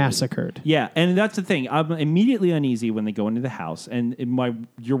massacred. Yeah, and that's the thing. I'm immediately uneasy when they go into the house, and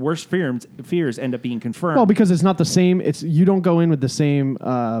your worst fears end up being confirmed. Well, because it's not the same. You don't go in with the same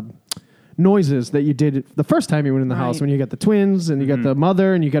noises that you did the first time you went in the house when you got the twins and you got the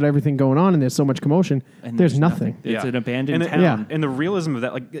mother and you got everything going on and there's so much commotion. And there's nothing. It's an abandoned town. Yeah. And the realism of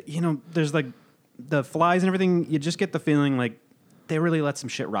that, like, there's like the flies and everything. You just get the feeling like they really let some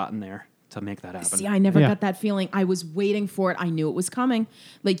shit rot in there to make that happen. See, I never got that feeling. I was waiting for it. I knew it was coming.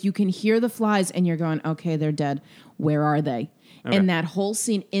 Like, you can hear the flies and you're going, okay, they're dead. Where are they? Okay. And that whole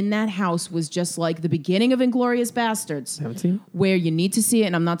scene in that house was just like the beginning of Inglourious Bastards. Haven't seen it? Where you need to see it,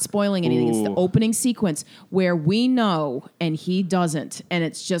 and I'm not spoiling anything. It's the opening sequence where we know and he doesn't. And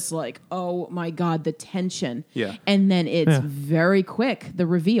it's just like, oh my God, the tension. Yeah. And then it's very quick, the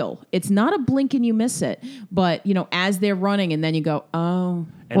reveal. It's not a blink and you miss it. But, as they're running and then you go, oh.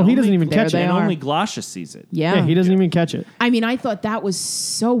 Well, he doesn't even catch it. they And are. only Glasha sees it. Yeah. He doesn't even catch it. I mean, I thought that was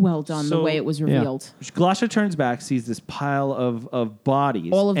so well done, the way it was revealed. Glasha turns back, sees this pile of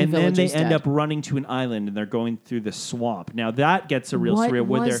bodies. All of the and then they villagers end dead. up running to an island and they're going through the swamp. Now that gets a real What surreal.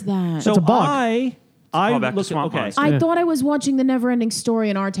 was that? So It's a bog. I callback to look Swamp okay. Monster. I thought I was watching the never-ending story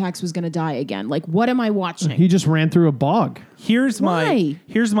and Artax was going to die again. Like, what am I watching? He just ran through a bog. Here's Why?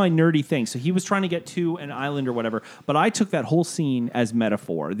 my nerdy thing. So he was trying to get to an island or whatever, but I took that whole scene as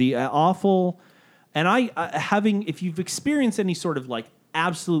metaphor. The awful, and if you've experienced any sort of like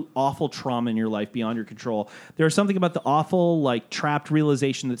absolute awful trauma in your life beyond your control, there's something about the awful, like, trapped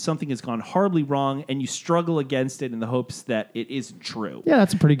realization that something has gone horribly wrong, and you struggle against it in the hopes that it isn't true. Yeah,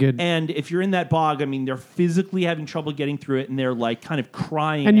 that's a pretty good. And if you're in that bog, I mean, they're physically having trouble getting through it, and they're like kind of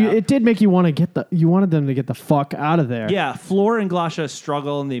crying. And out. it did make you want to you wanted them to get the fuck out of there. Yeah, Floor and Glasha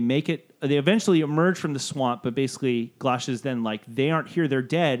struggle, and they make it. They eventually emerge from the swamp, but basically Glasha's then like, they aren't here, they're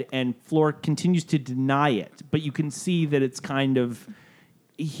dead, and Floor continues to deny it. But you can see that it's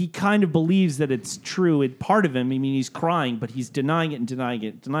he kind of believes that it's true. Part of him, I mean, he's crying, but he's denying it and denying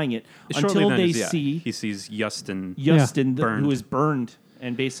it, until they see he sees Justin who is burned,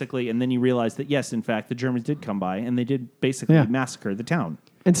 and then you realize that yes, in fact, the Germans did come by and they did basically massacre the town.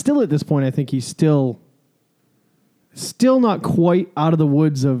 And still at this point, I think he's still not quite out of the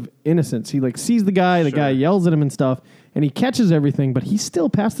woods of innocence. He like sees the guy yells at him and stuff, and he catches everything, but he's still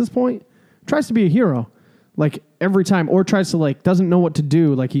past this point tries to be a hero. Like every time, or tries to like doesn't know what to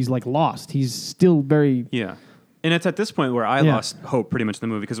do. Like he's like lost. He's still very And it's at this point where I lost hope pretty much in the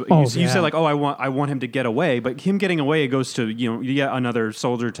movie because you said like, oh, I want him to get away, but him getting away goes to yet another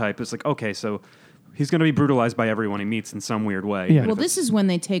soldier type. It's like, okay, so he's going to be brutalized by everyone he meets in some weird way. Yeah. Well, this is when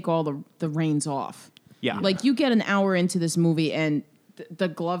they take all the reins off. Yeah, like you get an hour into this movie and the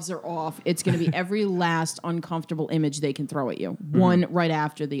gloves are off. It's going to be every last uncomfortable image they can throw at you, one right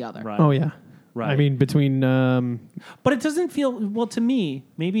after the other. Right. Oh yeah. Right. I mean, between... but it doesn't feel... Well, to me,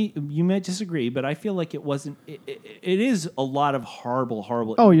 maybe you might disagree, but I feel like it wasn't... It is a lot of horrible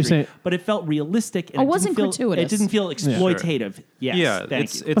Oh, imagery, you're saying... But it felt realistic. And it wasn't gratuitous. It didn't feel exploitative. Yeah. Yes,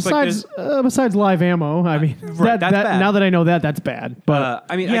 thank you. It's besides live ammo, I mean... Right, that's bad. Now that I know that, that's bad. But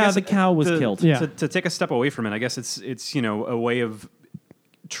I mean, I guess the cow was killed. Yeah. To take a step away from it, I guess it's a way of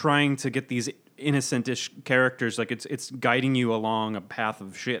trying to get these innocent-ish characters, like it's guiding you along a path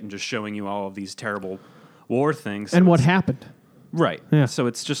of shit and just showing you all of these terrible war things. And what happened. Right. Yeah. So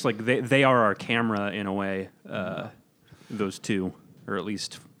it's just like they are our camera in a way, those two, or at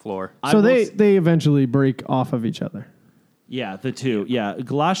least Floor. So they eventually break off of each other. Yeah, the two. Yeah,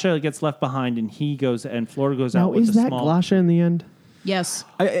 Glasha gets left behind and Floor goes now, out with is a that small... Glasha in the end? Yes.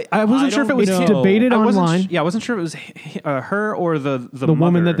 I wasn't sure if it was debated online. I wasn't sure if it was her or the woman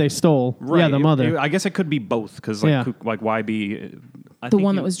mother. that they stole. Right. Yeah, the mother. I guess it could be both because like why be The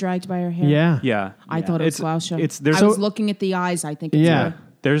one that was dragged by her hair. Yeah. Yeah. I thought it was Glasha. There's I was looking at the eyes. I think it's her.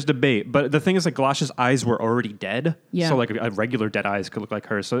 There's debate, but the thing is, like, Glasha's eyes were already dead. Yeah. So, like, a regular dead eyes could look like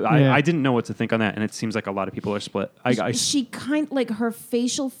hers. So I didn't know what to think on that, and it seems like a lot of people are split. She her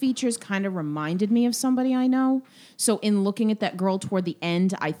facial features kind of reminded me of somebody I know. So in looking at that girl toward the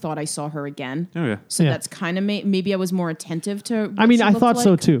end, I thought I saw her again. Oh, yeah. So that's kind of maybe I was more attentive to. I mean, I thought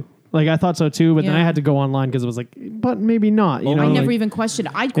so too. Like I thought so too, but then I had to go online because it was like, but maybe not. You know, I never like- even questioned.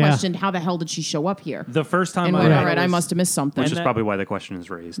 I questioned how the hell did she show up here? The first time And I went, read all it right, I was- must have missed something. Which is that- probably why the question is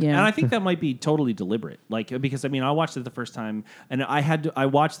raised. Yeah. And I think that might be totally deliberate. Like, because I mean, I watched it the first time, and I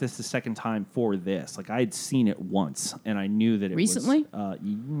watched this the second time for this. Like, I had seen it once, and I knew that it Recently? was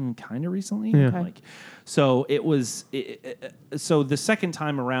kind of recently. Yeah. Like, so it was. So the second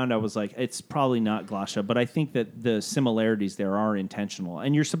time around, I was like, it's probably not Glasha, but I think that the similarities there are intentional,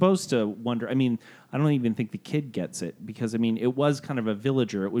 and you're supposed to wonder. I mean, I don't even think the kid gets it because I mean, it was kind of a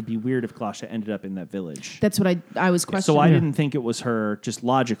villager. It would be weird if Glasha ended up in that village. That's what I was questioning. So I didn't think it was her just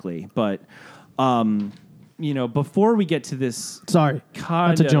logically, but before we get to this, Sorry,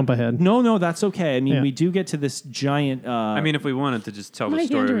 not to jump ahead. No, that's okay. I mean, Yeah. we do get to this giant. I mean, if we wanted to just tell My the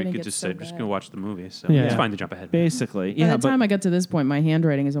story, we handwriting could gets just so say, just bad. go watch the movie. So Yeah. it's fine to jump ahead. basically, By yeah. the time I got to this point, my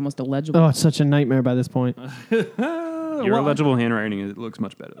handwriting is almost illegible. Oh, it's such a nightmare by this point. Your illegible handwriting it looks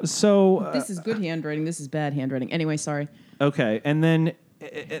much better. so This is good handwriting. This is bad handwriting. Anyway, sorry. okay, and then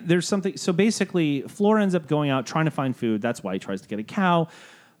there's something. So basically, Floor ends up going out trying to find food. That's why he tries to get a cow.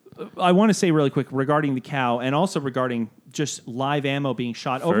 I want to say really quick regarding the cow and also regarding just live ammo being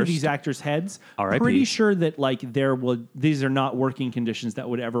shot over First, these actors' heads. R.I.P. Pretty sure that like these are not working conditions that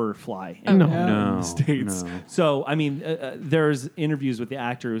would ever fly Oh, in No. the States. no. So I mean, there's interviews with the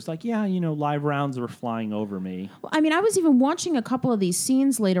actor who's like, yeah, live rounds were flying over me. Well, I mean, I was even watching a couple of these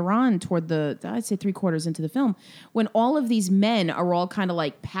scenes later on toward I'd say 3/4 into the film, when all of these men are all kind of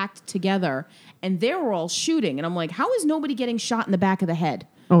like packed together and they're all shooting. And I'm like, how is nobody getting shot in the back of the head?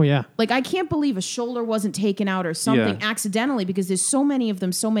 Oh yeah, Like, I can't believe a shoulder wasn't taken out or something Yeah. accidentally because there's so many of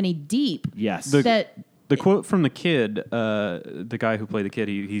them, so many deep. Yes. That The quote from the kid, the guy who played the kid,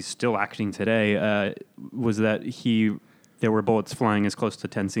 he's still acting today, was that there were bullets flying as close to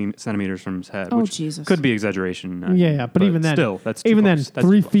 10 centimeters from his head. Oh, which Jesus. could be exaggeration. yeah. But even then, still, that's too even close. then, That's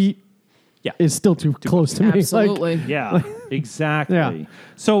 3 too close. feet Yeah. is still too close to me. Like, absolutely. Yeah, exactly. Yeah.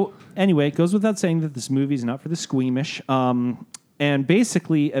 So anyway, it goes without saying that this movie is not for the squeamish. And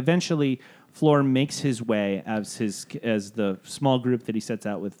basically, eventually, Floor makes his way as the small group that he sets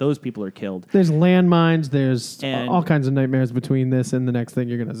out with. Those people are killed. there's landmines. There's And- all kinds of nightmares between this and the next thing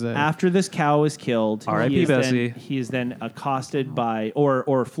you're gonna say. After this cow is killed, R.I.P. he is Bessie. He is then accosted by,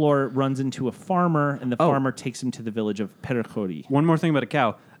 or Floor runs into a farmer, and the farmer takes him to the village of Perachori. One more thing about a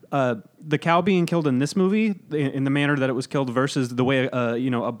cow. The cow being killed in this movie, in the manner that it was killed, versus the way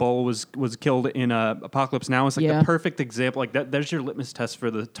a bull was killed in Apocalypse Now, is like Yeah. the perfect example. Like that, there's your litmus test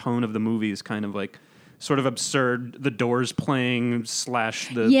for the tone of the movie. Is kind of like sort of absurd. The Doors playing /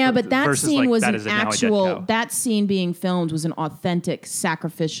 the Yeah, but that versus, scene like, was that an is a now a dead actual. cow. That scene being filmed was an authentic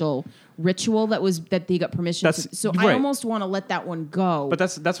sacrificial ritual that they got permission That's- to. So I right. almost want to let that one go. But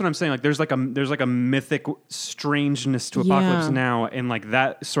that's what I'm saying. Like there's like a mythic strangeness to Apocalypse Yeah. Now, and like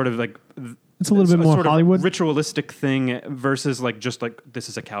that sort of like It's a little bit more sort of Hollywood. ritualistic thing versus like just like this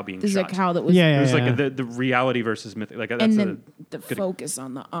is a cow being this shot. is a cow that was. Yeah, It was yeah. like the reality versus mythic. Like that's And a then the good- focus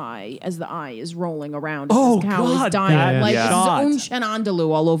on the eye as the eye is rolling around. Oh, as the cow God, is dying. that Like shot. this is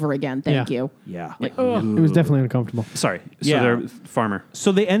Shenandoah all over again. Thank Yeah. you. Yeah. It was definitely uncomfortable. Sorry. So Yeah. they're farmer.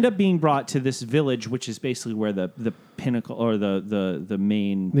 So they end up being brought to this village, which is basically where the pinnacle or the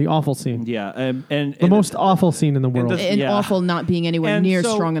main. The awful scene. Yeah, and The most awful scene in the world. the- And Yeah. awful not being anywhere And near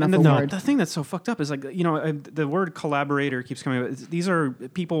so- strong enough And a the, word. the thing that's so fucked up is like the word collaborator keeps coming up. These are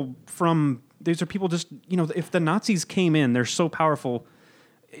people these are people just if the Nazis came in, they're so powerful.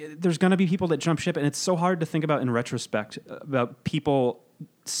 There's going to be people that jump ship, and it's so hard to think about in retrospect about people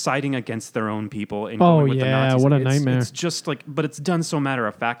siding against their own people and Oh, going with the yeah, Nazis. what a It's- nightmare. It's just like, but it's done so matter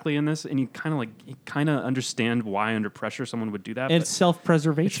of factly in this, and you kind of understand why under pressure someone would do that. it's but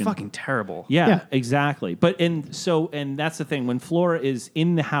self-preservation. it's fucking terrible. Yeah, Yeah. exactly. But and that's the thing. When Flora is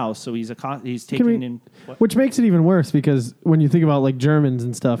in the house, so he's Can taken we- in. What? Which makes it even worse because when you think about like Germans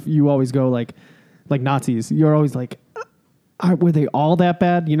and stuff, you always go like Nazis. You're always like, were they all that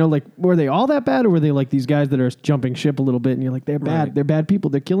bad? Like were they all that bad, or were they like these guys that are jumping ship a little bit? And you're like, they're bad. Right. They're bad people.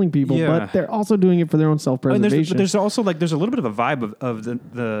 They're killing people, Yeah. but they're also doing it for their own And self-preservation. there's also like there's a little bit of a vibe of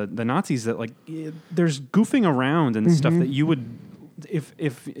the Nazis that like there's goofing around and stuff that you would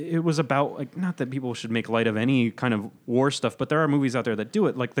if it was about like not that people should make light of any kind of war stuff, but there are movies out there that do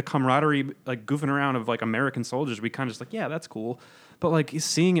it, like the camaraderie, like goofing around of like American soldiers. We kind of just like, yeah, that's cool, but like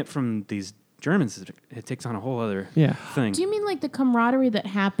seeing it from these Germans, it takes on a whole other Yeah. thing. Do you mean like the camaraderie that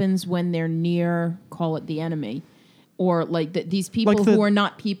happens when they're near, call it the enemy? Or like these people Like the- who are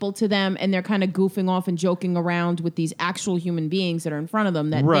not people to them and they're kind of goofing off and joking around with these actual human beings that are in front of them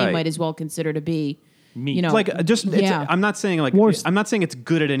that they Right. might as well consider to be Me. You know, Like just, yeah. I'm not saying like Worst. I'm not saying it's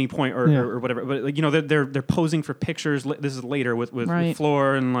good at any point or, Yeah. or whatever, but like, you know, they're posing for pictures. This is later with Right.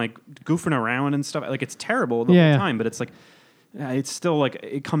 Floor and like goofing around and stuff. Like it's terrible the Yeah. whole time, but it's like it's still like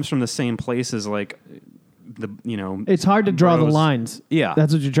it comes from the same place as like the It's hard to draw the bros. lines. Yeah.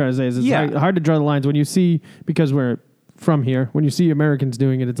 That's what you're trying to say. Is it's Yeah. hard to draw the lines when you see, because we're from here, when you see Americans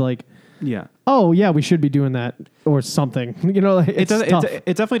doing it, it's like, Yeah. oh, yeah, we should be doing that or something. You know, it's tough. It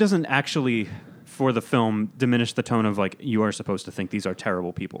definitely doesn't actually, for the film, diminish the tone of like you are supposed to think these are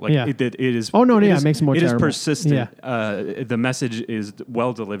terrible people. Like Yeah. it is. Oh, no, it yeah, is- it makes it more It is terrible. persistent. The message is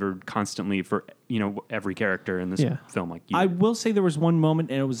well delivered constantly for every character in this Yeah. film. Like I will say there was one moment,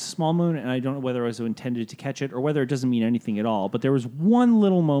 and it was a small moment, and I don't know whether I was intended to catch it or whether it doesn't mean anything at all. But there was one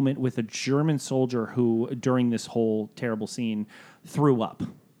little moment with a German soldier who, during this whole terrible scene, threw up.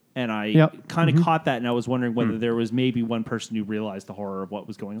 And I Yep. kind of caught that, and I was wondering whether there was maybe one person who realized the horror of what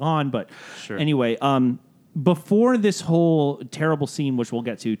was going on. But Sure. anyway, before this whole terrible scene, which we'll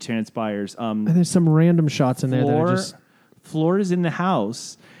get to, transpires, And there's some random shots in there that are just... Floor is in the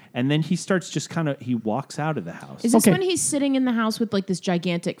house, and then he starts just he walks out of the house. Is this Okay. when he's sitting in the house with like this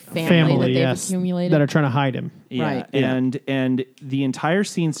gigantic family that they've yes, accumulated? that are trying to hide him. Yeah, Right. and the entire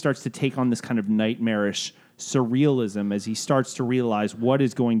scene starts to take on this kind of nightmarish surrealism as he starts to realize what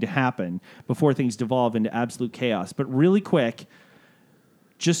is going to happen before things devolve into absolute chaos. But really quick,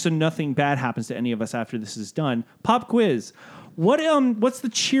 just so nothing bad happens to any of us after this is done, pop quiz. What's the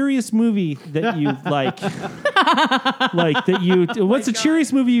cheeriest movie that you like? What's the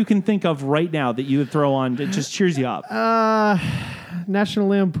cheeriest movie you can think of right now that you would throw on that just cheers you up? National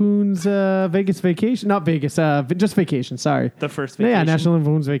Lampoon's Vegas Vacation. Not Vegas, just Vacation, sorry. The first Yeah, Vacation. National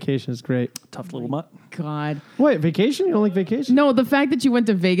Lampoon's Vacation is great. Tough little mutt. God. Wait, Vacation? You don't like Vacation? No, the fact that you went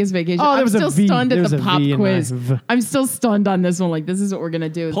to Vegas vacation. Oh, there I'm was a still V. stunned There at was the a pop V in quiz. there. V. I'm still stunned on this one. Like, this is what we're going to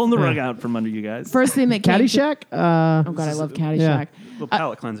do. Pulling the rug out from under you guys. First thing that came to- Caddyshack? Oh, God, I love Caddyshack. Yeah. little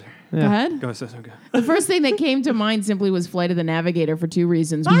palate cleanser. Go ahead. Go ahead. Okay. The first thing that came to mind simply was Flight of the Navigator for two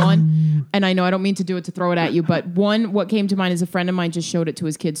reasons. One, and I know I don't mean to do it to throw it at you, but one, what came to mind is a friend of mine just showed it to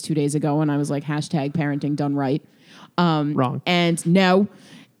his kids 2 days ago, and I was like, #parenting done right. Wrong. And no.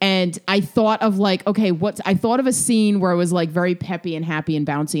 And I thought of like, okay, I thought of a scene where it was like very peppy and happy and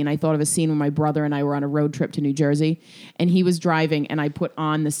bouncy. And I thought of a scene when my brother and I were on a road trip to New Jersey and he was driving and I put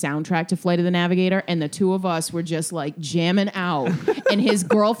on the soundtrack to Flight of the Navigator and the two of us were just like jamming out. And his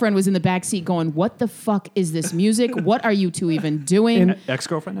girlfriend was in the back seat going, what the fuck is this music? What are you two even doing?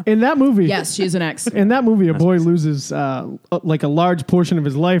 Ex-girlfriend now? In that movie, Yes, she is an ex. in that movie, a boy loses like a large portion of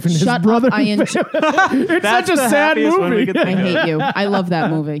his life, and Shut his brother. up. It's That's such a the sad happiest one we movie. could I think of. hate you. I love that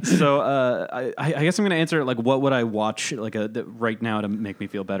movie. So I guess I'm going to answer like what would I watch like right now to make me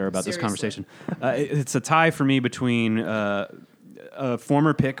feel better about this Seriously. conversation. It's a tie for me between a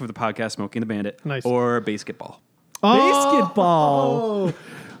former pick of the podcast, Smoking the Bandit, Nice. or basketball. Basketball.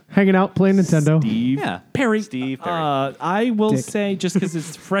 Hanging out, playing Nintendo. Steve Yeah. Perry. Steve Perry. I will Dick. say, just because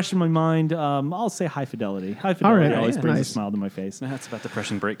it's fresh in my mind, I'll say High Fidelity. High All Fidelity right, always yeah, brings nice. a smile to my face. That's about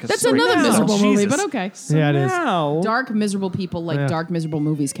depression break. That's another now, miserable movie, Jesus. but okay. So Yeah, it is. now, Dark, miserable people like Yeah. dark, miserable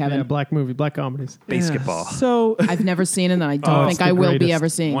movies, Kevin. Yeah, black comedies. Basketball. So I've never seen it, and I don't it's think I the will be greatest. ever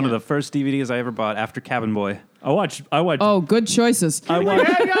seeing One it. of the first DVDs I ever bought after Cabin Boy. I watched. Oh, good choices. I watched.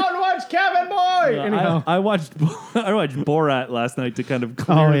 Hang out and watch Kevin Boy. Anyhow, I watched. I watched Borat last night to kind of.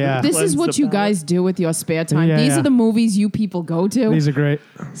 Clear Oh, yeah. This is cleanse what the you palate. guys do with your spare time. Yeah, These yeah. are the movies you people go to. these are great.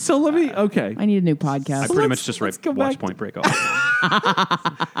 So let me. Okay. I need a new I podcast. pretty much just let's go watch back Point Break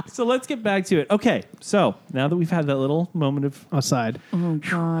off. So let's get back to it. Okay. So now that we've had that little moment of Aside. Oh,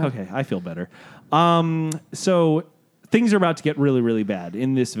 God. okay, I feel better. So things are about to get really, really bad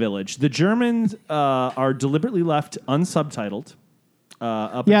in this village. The Germans are deliberately left unsubtitled.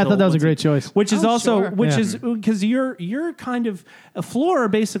 Up Yeah, I until thought that was a once great choice. Which is Oh, also, sure. which Yeah. is because you're kind of Floor.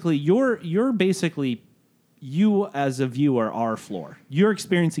 Basically, you're basically you as a viewer are Floor. You're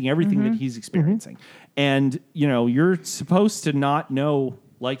experiencing everything that he's experiencing, and you're supposed to not know,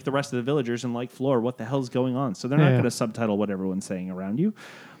 like the rest of the villagers and like Floor, what the hell's going on. So they're not Yeah. going to subtitle what everyone's saying around you.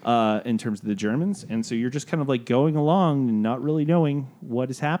 In terms of the Germans, and so you're just kind of like going along and not really knowing what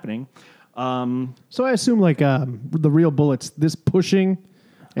is happening. So I assume like the real bullets, this pushing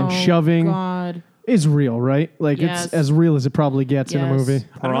and Oh, shoving God. is real, right? Like Yes. it's as real as it probably gets in a Yes. movie.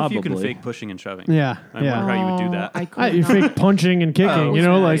 I don't know if you can Probably. fake pushing and shoving. Yeah, I yeah. wonder how you would do that. I could You not. fake punching and kicking, Oh, you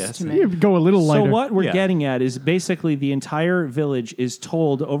know, yeah, like yes. you go a little lighter. So what we're Yeah. getting at is basically the entire village is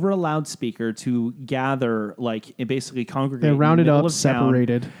told over a loudspeaker to gather, like basically congregate. They're in the rounded middle up, of town,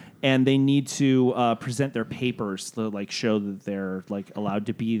 separated. and they need to present their papers to like show that they're like allowed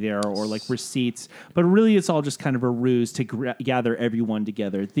to be there, or like receipts. But really, it's all just kind of a ruse to gather everyone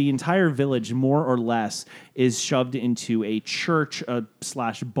together. The entire village, more or less, is shoved into a church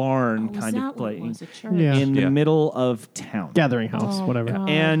slash barn kind of place in the middle of town, gathering house, whatever. God.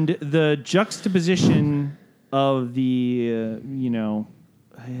 and the juxtaposition of the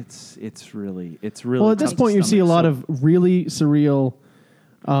it's really well, at this point you see a lot of really surreal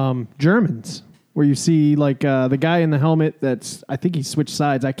Germans, where you see like the guy in the helmet that's, I think he switched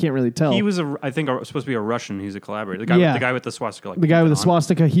sides, I can't really tell. He was supposed to be a Russian. He's a collaborator. The guy with the swastika. Like, the guy with the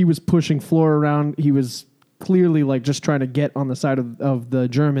swastika, he was pushing Floor around. He was clearly like just trying to get on the side of the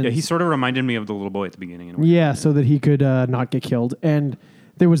Germans. Yeah, he sort of reminded me of the little boy at the beginning. In a way. Yeah, so that he could not get killed. And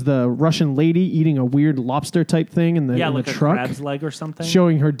there was the Russian lady eating a weird lobster type thing in the like a truck, crab's leg or something,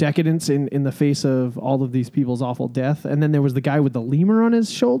 showing her decadence in the face of all of these people's awful death. And then there was the guy with the lemur on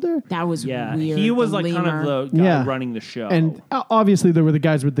his shoulder. That was weird. He was like kind of the guy running the show. And obviously there were the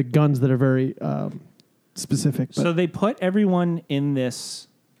guys with the guns that are very specific. But so they put everyone in this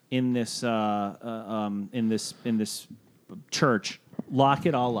church, lock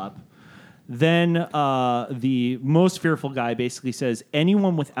it all up. Then the most fearful guy basically says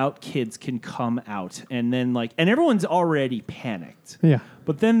anyone without kids can come out, and then and everyone's already panicked. Yeah.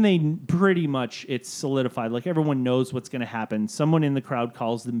 But then they pretty much, it's solidified. Like everyone knows what's going to happen. Someone in the crowd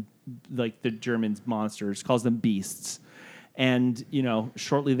calls them, like the Germans, monsters, calls them beasts. And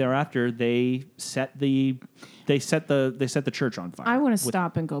shortly thereafter, they set the church on fire. I want to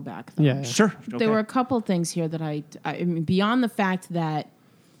stop and go back, though. Yeah. Sure. There were a couple things here that I mean, beyond the fact that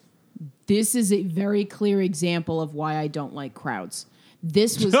this is a very clear example of why I don't like crowds.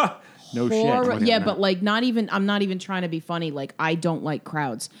 This was no shit. Yeah, but I'm not even trying to be funny. Like, I don't like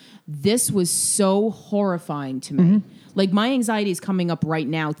crowds. This was so horrifying to me. Mm-hmm. Like, my anxiety is coming up right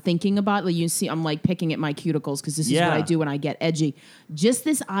now thinking about, like, you see, I'm like picking at my cuticles because this is what I do when I get edgy. Just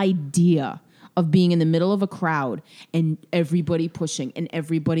this idea of being in the middle of a crowd and everybody pushing and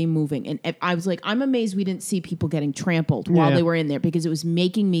everybody moving. And I was like, I'm amazed we didn't see people getting trampled while they were in there, because it was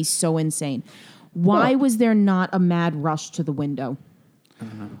making me so insane. Why was there not a mad rush to the window?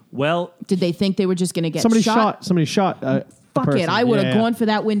 Well, did they think they were just going to get somebody shot? Somebody shot. Fuck it. I would have gone for for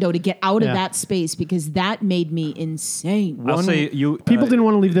that window to get out of that space, because that made me insane. I'll say people didn't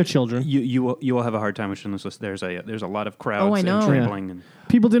want to leave their children. You will have a hard time with Schindler's List. There's a lot of crowds Oh, I know. and trampling and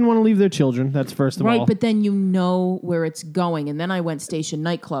People didn't want to leave their children. That's first of all. Right, but then you know where it's going. And then I went Station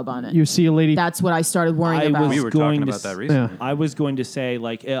Nightclub on it. You see a lady. That's what I started worrying about. we were going talking to about that recently. I was going to say,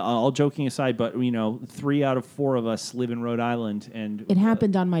 like, all joking aside, but 3 out of 4 of us live in Rhode Island, and It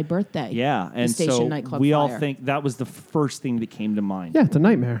happened on my birthday. yeah, and the Station so Nightclub we all fire. think that was the first thing that came to mind. Yeah, it's a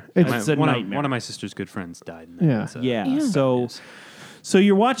nightmare. It's a one nightmare. of my sister's good friends died in that. Yeah. It's, Yeah. So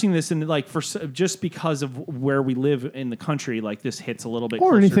you're watching this, and like just because of where we live in the country, like this hits a little bit. Or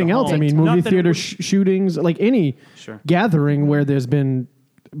closer anything to else. home. I mean, Not movie that it theater would- shootings, like any gathering where there's been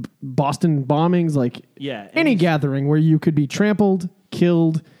Boston bombings, like any gathering where you could be trampled,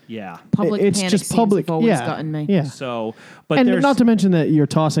 killed. Yeah. Public It's panic just scenes public. have always Yeah. gotten me. Yeah. So, but And there's not to mention that you're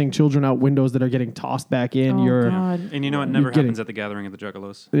tossing children out windows that are getting tossed back in. Oh, You're God. And you know it never getting- happens at the gathering of the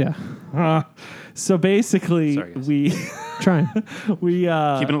Juggalos. yeah, so basically Sorry, guys. we trying. we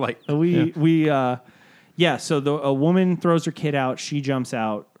Keeping it light. So a woman throws her kid out, she jumps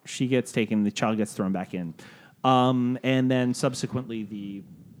out, she gets taken, the child gets thrown back in, and then subsequently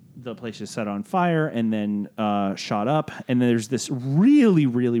the place is set on fire and then shot up, and then there's this really,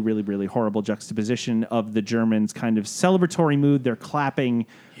 really, really, really horrible juxtaposition of the Germans' kind of celebratory mood. They're clapping,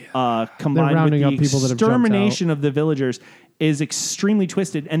 combined with rounding the up people that have jumped out. extermination of the villagers is extremely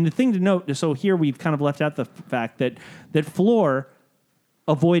twisted. And the thing to note, so here we've kind of left out the fact that Floor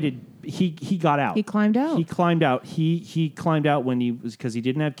avoided. He got out. He climbed out. He climbed out. He climbed out when he was, because he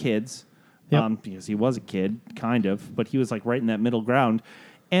didn't have kids. Yep. Because he was a kid, kind of, but he was like right in that middle ground.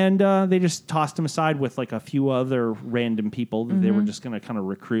 And they just tossed him aside with like a few other random people that they were just going to kind of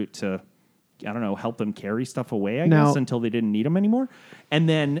recruit to, I don't know, help them carry stuff away, I guess, until they didn't need them anymore.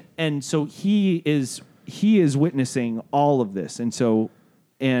 And so he is witnessing all of this. And so,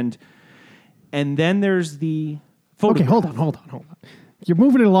 and then there's the photograph. Okay, hold on. You're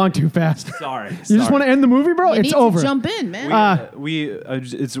moving it along too fast. Sorry. You just want to end the movie, bro? You It's need over. to jump in, man. We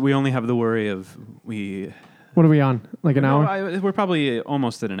only have the worry of What are we on? Like an hour? we're probably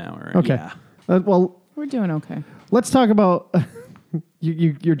almost at an hour. Okay. Yeah. Well, We're doing okay. let's talk about.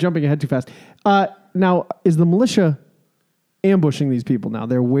 You're jumping ahead too fast. Now, is the militia ambushing these people now?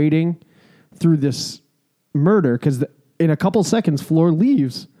 They're waiting through this murder because in a couple seconds, Floor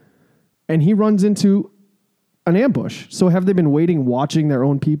leaves and he runs into an ambush. So have they been waiting, watching their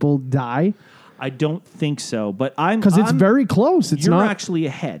own people die? I don't think so, but Because it's very close. It's you're not actually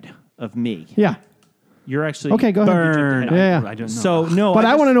ahead of me. Yeah. You're actually Okay, go ahead. Burn. Yeah. I don't know. So no, But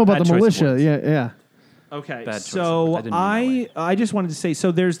I want to know about bad the choice of militia. words. Yeah. Okay, Bad choice of so words. I didn't mean that I just wanted to say,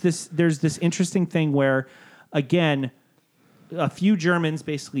 so there's this interesting thing where, again, a few Germans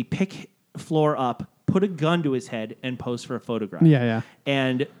basically pick Floor up, put a gun to his head, and pose for a photograph. Yeah.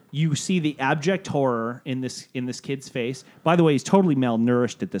 And you see the abject horror in this kid's face. By the way, he's totally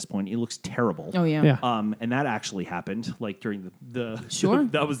malnourished at this point. He looks terrible. Oh yeah. Yeah. And that actually happened, like during the Sure.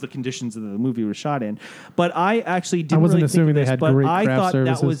 that was the conditions that the movie was shot in. But I actually didn't wasn't really assuming think they of this, had but great I craft thought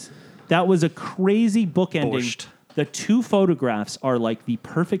services. that was a crazy bookending. Borscht. The two photographs are like the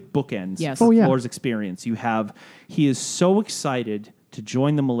perfect bookends Yes. for Oh, yeah. Floor's experience. He is so excited to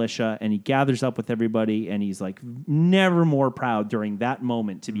join the militia, and he gathers up with everybody, and he's like never more proud during that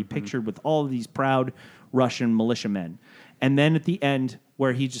moment to be pictured with all of these proud Russian militiamen. And then at the end,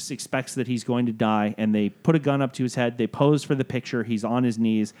 where he just expects that he's going to die, and they put a gun up to his head, they pose for the picture, he's on his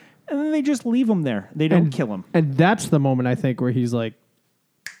knees, and then they just leave him there. They don't kill him. And that's the moment, I think, where he's like,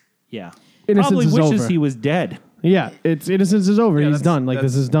 Yeah. Innocence Probably is wishes over. he was dead. yeah, it's innocence is over. Yeah, He's that's- done. Like,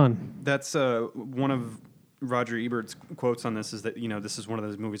 this that's- is done. That's one of Roger Ebert's quotes on this is that, this is one of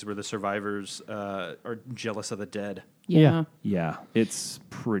those movies where the survivors are jealous of the dead. Yeah. Yeah, it's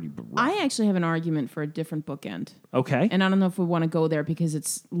pretty rough. I actually have an argument for a different bookend. Okay. And I don't know if we want to go there because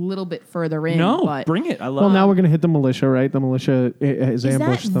it's a little bit further in. No, but bring it. I love Well, now we're going to hit the militia, right? The militia has is that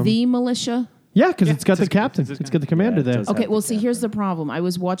ambushed them. the militia? Yeah, because it's got the it's captain. it's It's got the commander Yeah, it there. does. Okay, well, see, here's the problem. I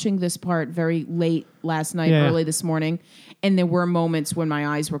was watching this part very late last night, Yeah. early this morning, and there were moments when my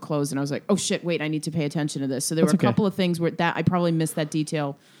eyes were closed, and I was like, "Oh shit, wait, I need to pay attention to this." So there That's were a okay. couple of things where that I probably missed that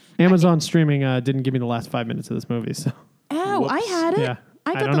detail. Amazon streaming didn't give me the last 5 minutes of this movie. So Oh, I had it. Yeah.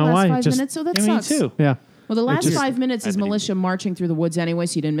 I I got don't the know last why. 5 Just- minutes, so that me sucks. too. yeah, Well, the last just- 5 minutes is didn't militia marching through the woods anyway,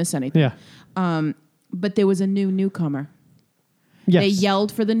 so you didn't miss anything. yeah, But there was a newcomer. yes. They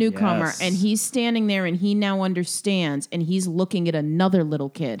yelled for the newcomer, Yes. and he's standing there, and he now understands, and he's looking at another little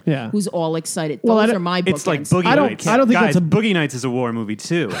kid Yeah. who's all excited. Well, I Those don't- are my bookends. It's like Boogie I don't- Nights. I don't think Guys, that's a- Boogie Nights is a war movie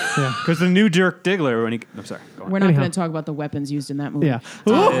too. Yeah. Because the new Dirk Diggler when he. I'm sorry. Go on. We're not Anyhow. going to talk about the weapons used in that movie. Yeah.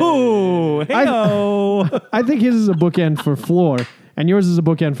 Ooh, hey-o. I think his is a bookend for Floor, and yours is a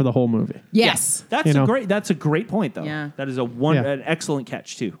bookend for the whole movie. Yes. That's You know. That's a great point, though. Yeah. That is an excellent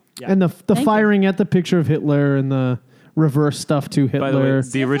catch too. Yeah. And the Thank you. firing at the picture of Hitler and the reverse stuff to Hitler. By the way,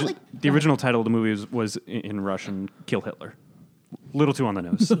 See, I feel like- the original title of the movie was in Russian, "Kill Hitler." Little too on the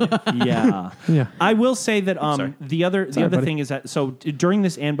nose. yeah. Yeah. I will say that Sorry. the other buddy. thing is that during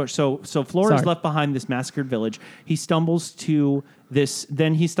this ambush, so Flora is Sorry. left behind this massacred village. He stumbles to this.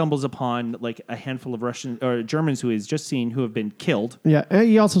 Then he stumbles upon like a handful of Russian or Germans who he's just seen who have been killed. Yeah, and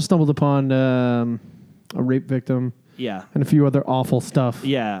he also stumbled upon a rape victim Yeah. and a few other awful stuff.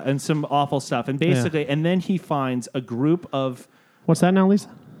 Yeah, and some awful stuff. And basically, and then he finds a group of What's that now, Lisa?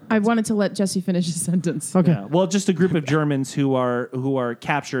 I wanted to let Jesse finish his sentence. Okay. yeah, well, just a group of Germans who are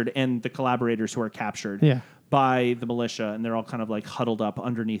captured, and the collaborators who are captured Yeah. by the militia, and they're all kind of like huddled up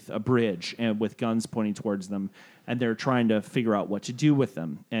underneath a bridge and with guns pointing towards them, and they're trying to figure out what to do with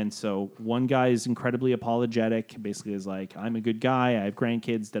them. And so one guy is incredibly apologetic, basically is like, "I'm a good guy, I have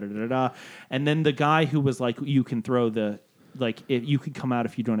grandkids, da da da da." And then the guy who was like, "You can throw if you could come out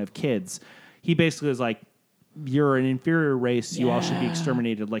if you don't have kids," he basically is like, "You're an inferior race. You all should be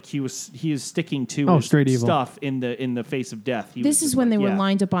exterminated." Like he is sticking to his straight evil. stuff in the face of death. He This was is just when like, they were yeah.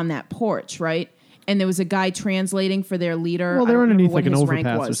 lined up on that porch, right? And there was a guy translating for their leader. Well, I they're don't remember underneath what like an his rank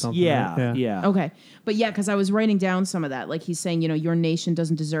overpass or was. something. Yeah, right? yeah. Okay. But yeah, because I was writing down some of that. Like he's saying, your nation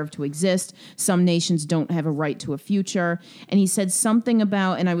doesn't deserve to exist. Some nations don't have a right to a future. And he said something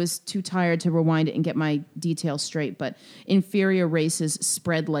about, and I was too tired to rewind it and get my details straight, but inferior races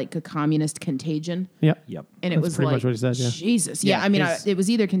spread like a communist contagion. Yep. Yep. And it That's was pretty like, much what he said, yeah. Jesus. Yeah, Yeah, I mean, his- it was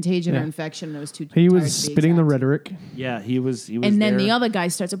either contagion or Yeah. infection, and I was too He tired was to be spitting the exact. rhetoric. Yeah, he was. And then there. the other guy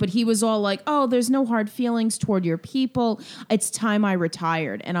starts, but he was all like, "Oh, there's no hard feelings toward your people. It's time I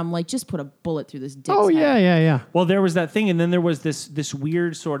retired." And I'm like, just put a bullet through this dick's Oh, head. yeah. Well, there was that thing, and then there was this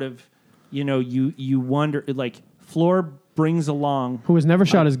weird sort of, you wonder, like Floor brings along Who has never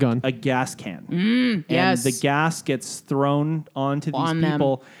shot his gun. a gas can, yes. and the gas gets thrown onto these On them.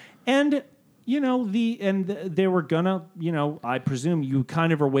 people, and they were gonna, I presume you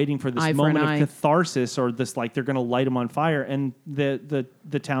kind of are waiting for this Eye for an moment of eye. catharsis, or this like they're gonna light them on fire, and the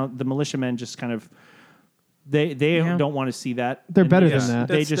militiamen just kind of. They Yeah. don't want to see that. They're And better they than just- that.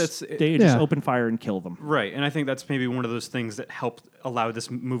 They That's- just they just Yeah. open fire and kill them. Right, and I think that's maybe one of those things that helped allow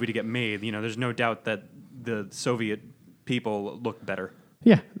this movie to get made. There's no doubt that the Soviet people look better.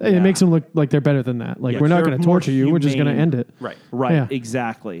 Yeah, it makes them look like they're better than that. Like, Yeah, we're not they're going to more torture you. We're just going to humane. end it. Right. Right, Yeah.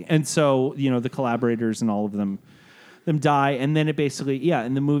 exactly. And so, the collaborators and all of them die, and then it basically,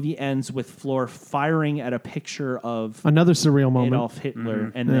 and the movie ends with Floor firing at a picture of Another surreal moment. Adolf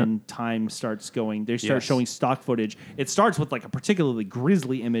Hitler, and then time starts going. They start showing stock footage. It starts with like a particularly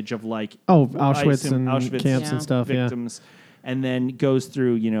grisly image of like Auschwitz and camps Yeah. and stuff. victims, and then goes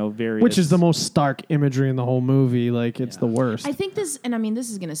through various, Which is the most stark imagery in the whole movie. Like, it's the worst. I think this, and I mean, this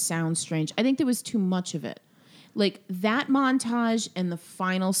is going to sound strange. I think there was too much of it. Like that montage and the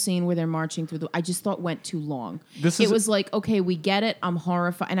final scene where they're marching through I just thought went too long. It was like, okay, we get it. I'm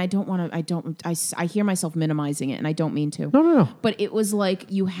horrified, and I don't want to. I hear myself minimizing it, and I don't mean to. No. But it was like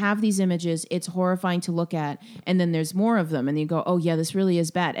you have these images. It's horrifying to look at, and then there's more of them, and you go, oh yeah, this really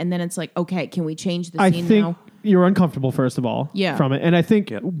is bad. And then it's like, okay, can we change the I scene think now? you're uncomfortable, first of all, from it. And I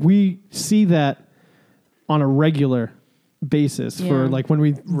think we see that on a regular basis for like when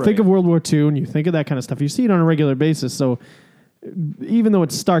we think of World War II and you think of that kind of stuff, you see it on a regular basis. So even though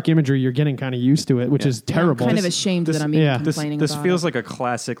it's stark imagery, you're getting kind of used to it, which is terrible. I'm kind of ashamed that I'm even complaining this about feels it. like a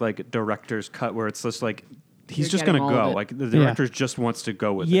classic like director's cut where it's just like he's You're just going to getting all of go. it. Like the director just wants to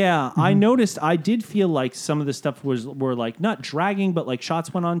go with it. Yeah, I noticed. I did feel like some of the stuff were like not dragging, but like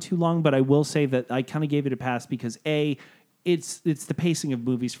shots went on too long. But I will say that I kind of gave it a pass because it's the pacing of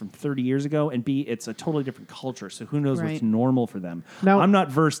movies from 30 years ago, and B, it's a totally different culture. So who knows what's normal for them? Now, I'm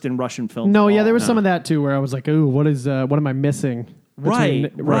not versed in Russian film. No, there was some of that too, where I was like, "Ooh, what am I missing?" Between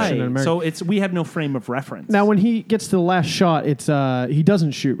Russian and American. So we have no frame of reference. Now, when he gets to the last shot, it's he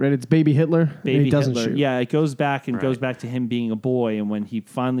doesn't shoot, right? It's baby Hitler. Baby he doesn't Hitler. shoot. Yeah, it goes back to him being a boy, and when he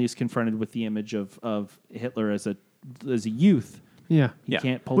finally is confronted with the image of Hitler as a youth, Yeah. he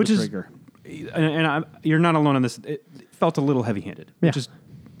can't pull the trigger. You're not alone on this. It felt a little heavy-handed, which Yeah. is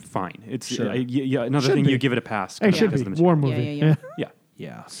fine. It's Sure. another Should thing be. you give it a pass. It should because be of the war material. movie. Yeah. Yeah.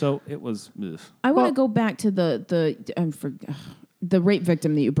 Yeah, so it was. I want to go back to the rape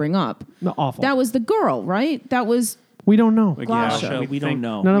victim that you bring up. No, awful. That was the girl, right? That was We don't know. Like, Glasha. We don't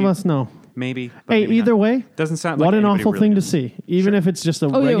know. None of us know. Maybe. but Hey, maybe either not. way, Doesn't sound what like an anybody awful really thing to knows. see. Even if it's just a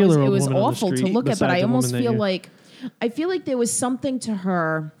yeah, regular it old was woman on the awful to street look at, but beside I the almost woman that feel you- like there was something to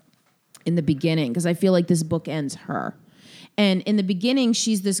her in the beginning because I feel like this book ends her. And in the beginning,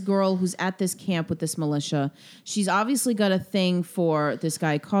 she's this girl who's at this camp with this militia. She's obviously got a thing for this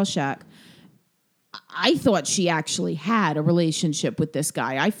guy, Kolchak. I thought she actually had a relationship with this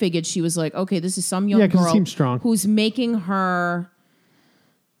guy. I figured she was like, okay, this is some young 'cause it girl seems strong. who's making her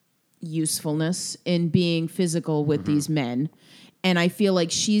usefulness in being physical with these men. And I feel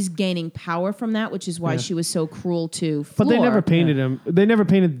like she's gaining power from that, which is why she was so cruel to Floor. But they never painted him. They never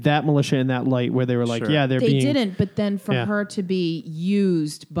painted that militia in that light where they were like, Sure. yeah, they're They being. didn't, but then for Yeah. her to be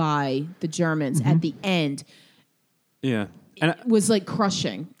used by the Germans at the end Yeah. And was like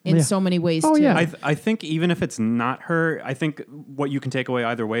crushing in Yeah. so many ways Oh, too. yeah. I think even if it's not her, I think what you can take away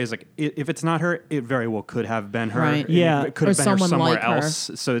either way is like if it's not her, it very well could have been her. Right. Yeah. it could Or have been her someone somewhere like her.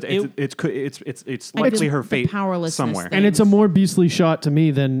 else. So it's I likely just- her the fate powerlessness somewhere. thing. And it's a more beastly shot to me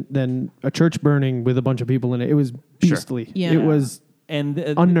than a church burning with a bunch of people in it. It was beastly. Yeah. It was And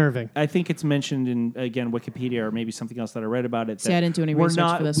unnerving. I think it's mentioned in again Wikipedia or maybe something else that I read about it. See, I didn't do any we're research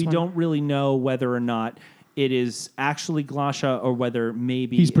not, for this We one. don't really know whether or not it is actually Glasha or whether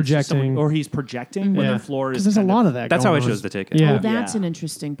maybe He's it's just someone- projecting. or he's projecting. Whether Floor is Because there's a kind lot of that. That's going how I on. chose to take it. Yeah. Oh, that's Yeah. an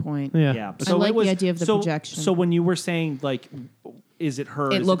interesting point. Yeah. Yeah, I like the idea of the projection. So when you were saying like, is it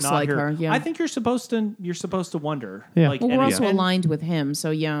her? It is looks not like her, yeah. I think you're supposed to wonder. Yeah. Like, Well, we're and- also and- aligned with him,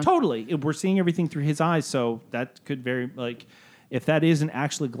 so yeah. Totally, we're seeing everything through his eyes. So that could very like, if that isn't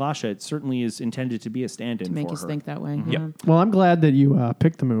actually Glasha, it certainly is intended to be a stand-in To make for us her. think that way. Yep. Yeah. Well, I'm glad that you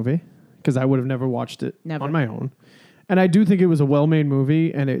picked the movie because I would have never watched it Never. on my own. And I do think it was a well-made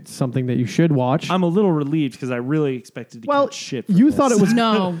movie, and it's something that you should watch. I'm a little relieved because I really expected to catch shit. For you this. thought it was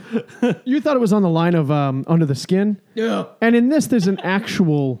No. you thought it was on the line of Under the Skin. Yeah. And in this, there's an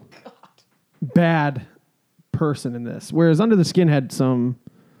actual bad person in this, whereas Under the Skin had some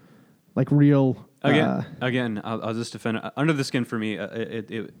like real. Again, I'll just defend it. Under the Skin for me,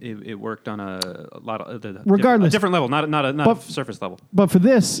 it worked on a lot of Regardless. a different level, not But- a surface level. But for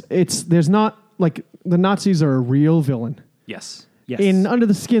this, there's not like the Nazis are a real villain. Yes. Yes. In Under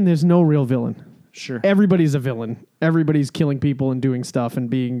the Skin, there's no real villain. Sure. Everybody's a villain. Everybody's killing people and doing stuff and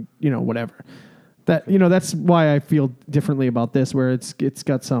being, whatever. That's why I feel differently about this, where it's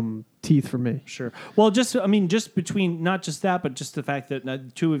got some teeth for me. Sure. Well, just between not just that, but just the fact that the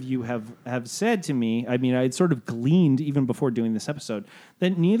two of you have said to me, I mean, I had sort of gleaned even before doing this episode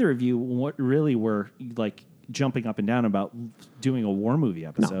that neither of you really were like jumping up and down about doing a war movie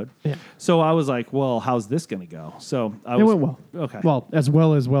episode. Yeah. So I was like, well, how's this going to go? So I It was went well. Okay. Well as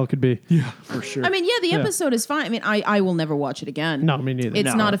well could be. Yeah. for sure. I mean, the episode is fine. I mean, I will never watch it again. No, me neither. It's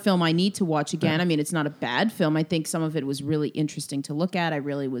No. not a film I need to watch again. I mean, it's not a bad film. I think some of it was really interesting to look at. I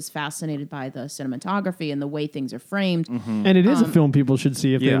really was fascinated by the cinematography and the way things are framed. And it is a film people should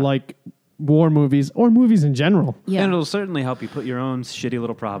see if Yeah. they like war movies or movies in general. Yeah. And it'll certainly help you put your own shitty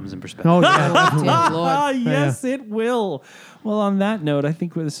little problems in perspective. Oh yeah. Oh, dear Lord. Ah, yes, it will. Well, on that note, I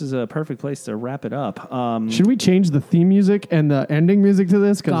think this is a perfect place to wrap it up. Should we change the theme music and the ending music to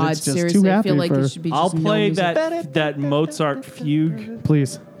this? Because God, it's just seriously, too I happy feel like for. it should be just I'll no play music. that Mozart fugue.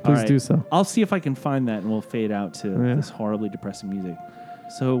 Please All right. do so. I'll see if I can find that, and we'll fade out to Yeah. this horribly depressing music.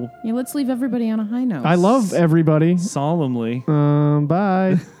 So Yeah, let's leave everybody on a high note. I love everybody. solemnly,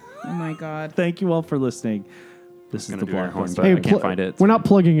 Bye. Oh my God. thank you all for listening. This is Gonna the do air horn, Blockbuster. but I can't find it. We're not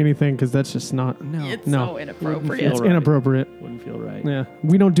plugging anything because that's just not. No, It's No. so inappropriate. Feel It's right. inappropriate. wouldn't feel right. Yeah,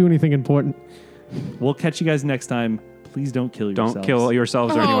 we don't do anything important. We'll catch you guys next time. Please don't kill yourselves. Don't kill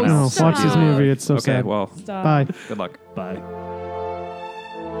yourselves or Oh, anyone No, else. Stop. watch this movie. It's so Okay, sad. well, Stop. Bye. good luck. Bye.